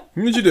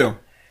 What'd you do?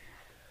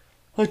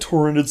 I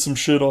torrented some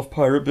shit off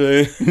Pirate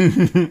Bay.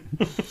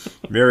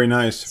 Very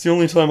nice. It's the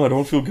only time I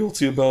don't feel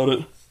guilty about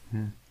it.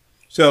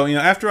 So,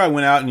 after I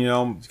went out and,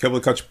 a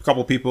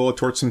couple people,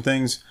 torched some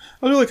things,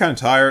 I was really kind of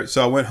tired.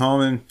 So I went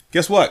home and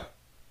guess what?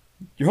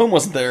 Your home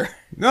wasn't there.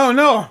 No.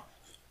 Now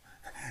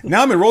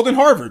I'm enrolled in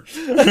Harvard.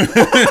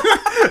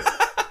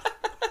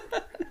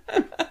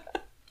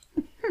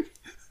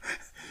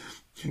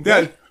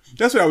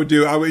 That's what I would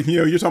do. I would,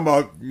 you're talking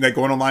about like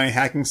going online and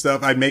hacking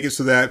stuff. I'd make it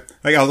so that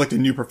like I was like the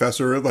new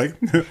professor, like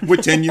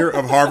with tenure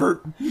of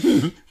Harvard.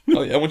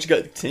 Oh yeah, once you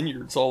got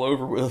tenure, it's all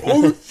over with.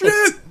 Oh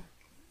shit!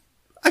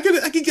 I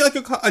could get like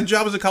a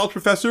job as a college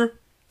professor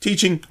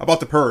teaching about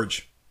the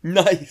Purge.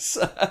 Nice.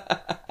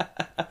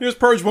 Here's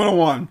Purge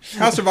 101.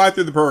 How to survive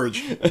through the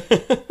Purge.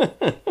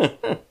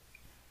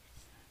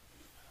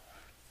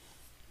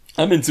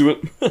 I'm into it.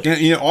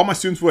 And, all my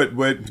students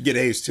would get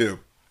A's too.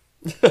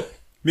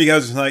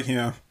 Because it's like,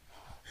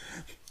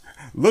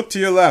 look to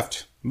your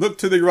left, look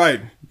to the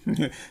right.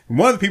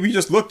 One of the people you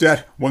just looked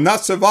at will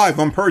not survive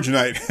on Purge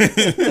night.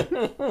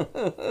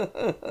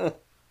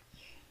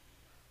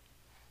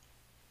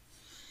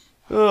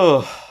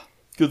 Oh,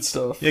 good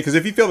stuff. Yeah, because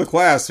if you fail the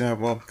class,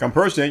 come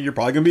Purge night, you're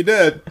probably going to be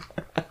dead.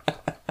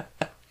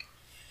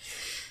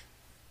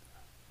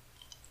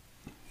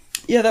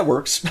 Yeah, that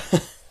works.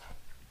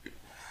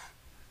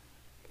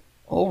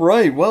 All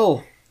right,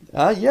 well,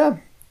 yeah.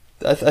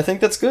 I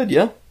think that's good,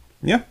 yeah?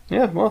 Yeah.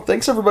 Yeah, well,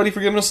 thanks everybody for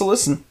giving us a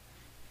listen.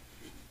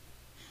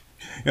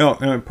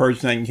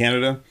 Purge night in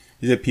Canada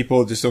is that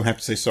people just don't have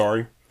to say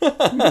sorry.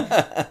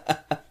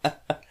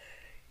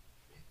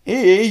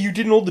 Hey, you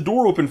didn't hold the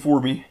door open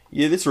for me.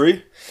 Yeah, that's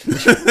right.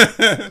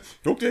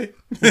 Okay.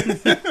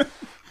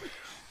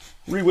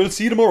 We'll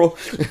see you tomorrow.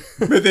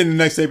 But then the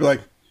next day, be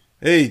like,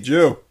 hey,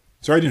 Joe,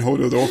 sorry I didn't hold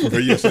the door open for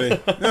you yesterday.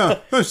 No,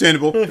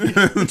 understandable.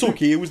 It's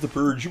okay, it was the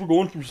Purge. You were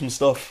going through some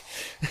stuff.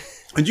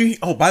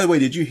 By the way,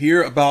 did you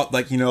hear about,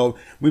 like,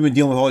 we've been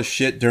dealing with all this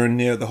shit during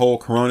the whole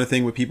Corona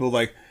thing with people,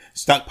 like,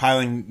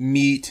 stockpiling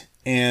meat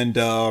and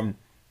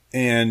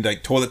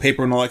like, toilet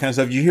paper and all that kind of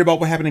stuff. Did you hear about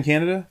what happened in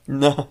Canada?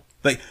 No.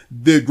 Like,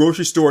 the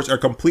grocery stores are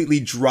completely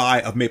dry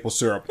of maple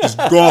syrup. Just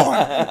gone.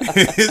 I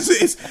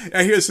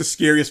hear it's the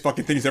scariest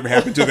fucking thing that's ever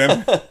happened to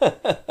them.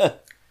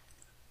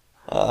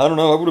 I don't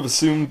know, I would have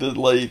assumed that,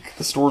 like,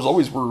 the stores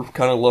always were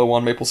kind of low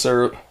on maple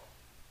syrup.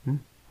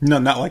 No,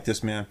 not like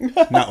this, man.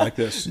 Not like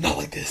this. Not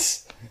like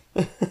this.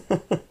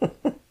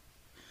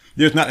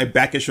 There's not a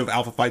back issue of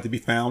Alpha Fight to be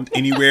found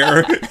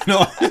anywhere.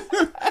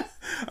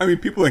 I mean,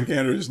 people in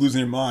Canada are just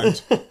losing their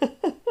minds.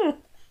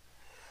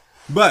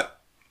 But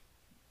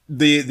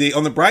the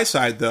on the bright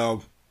side,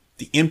 though,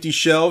 the empty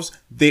shelves,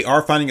 they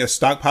are finding a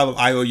stockpile of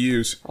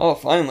IOUs. Oh,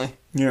 finally.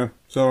 Yeah.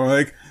 So,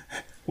 like,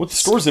 with the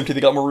stores empty,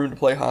 they got more room to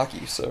play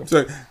hockey, so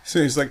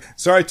he's like,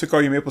 sorry I took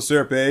all your maple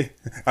syrup, eh?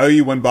 I owe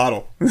you one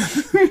bottle.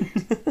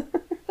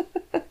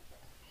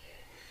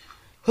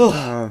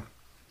 All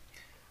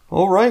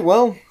right,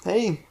 well,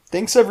 hey,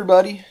 thanks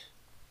everybody.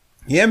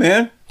 Yeah,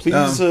 man.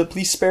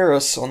 Please spare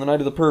us on the night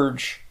of the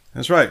Purge.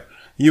 That's right.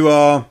 You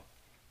know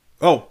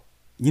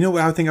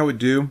what I think I would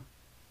do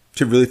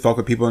to really fuck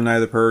with people on the night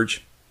of the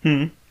Purge?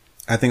 I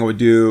think I would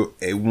do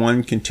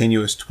one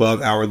continuous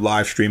 12-hour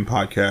live stream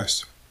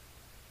podcast.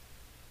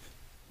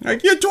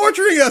 Like, you're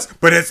torturing us,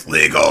 but it's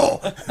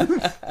legal.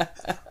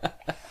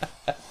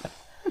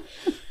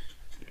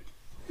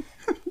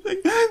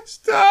 Like,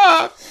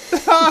 stop.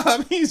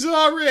 He's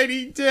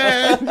already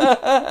dead.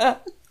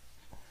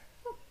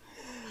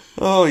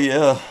 Oh,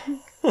 yeah.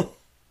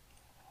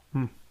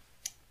 Good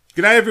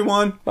night,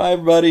 everyone. Bye,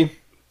 everybody.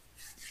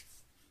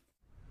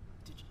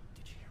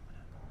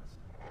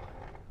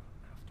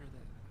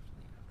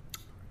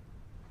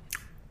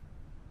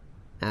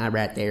 All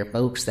right there,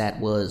 folks. That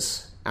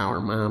was Our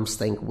Moms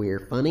Think We're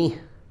Funny.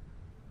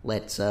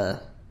 Let's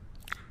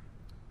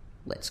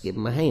give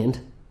them a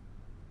hand.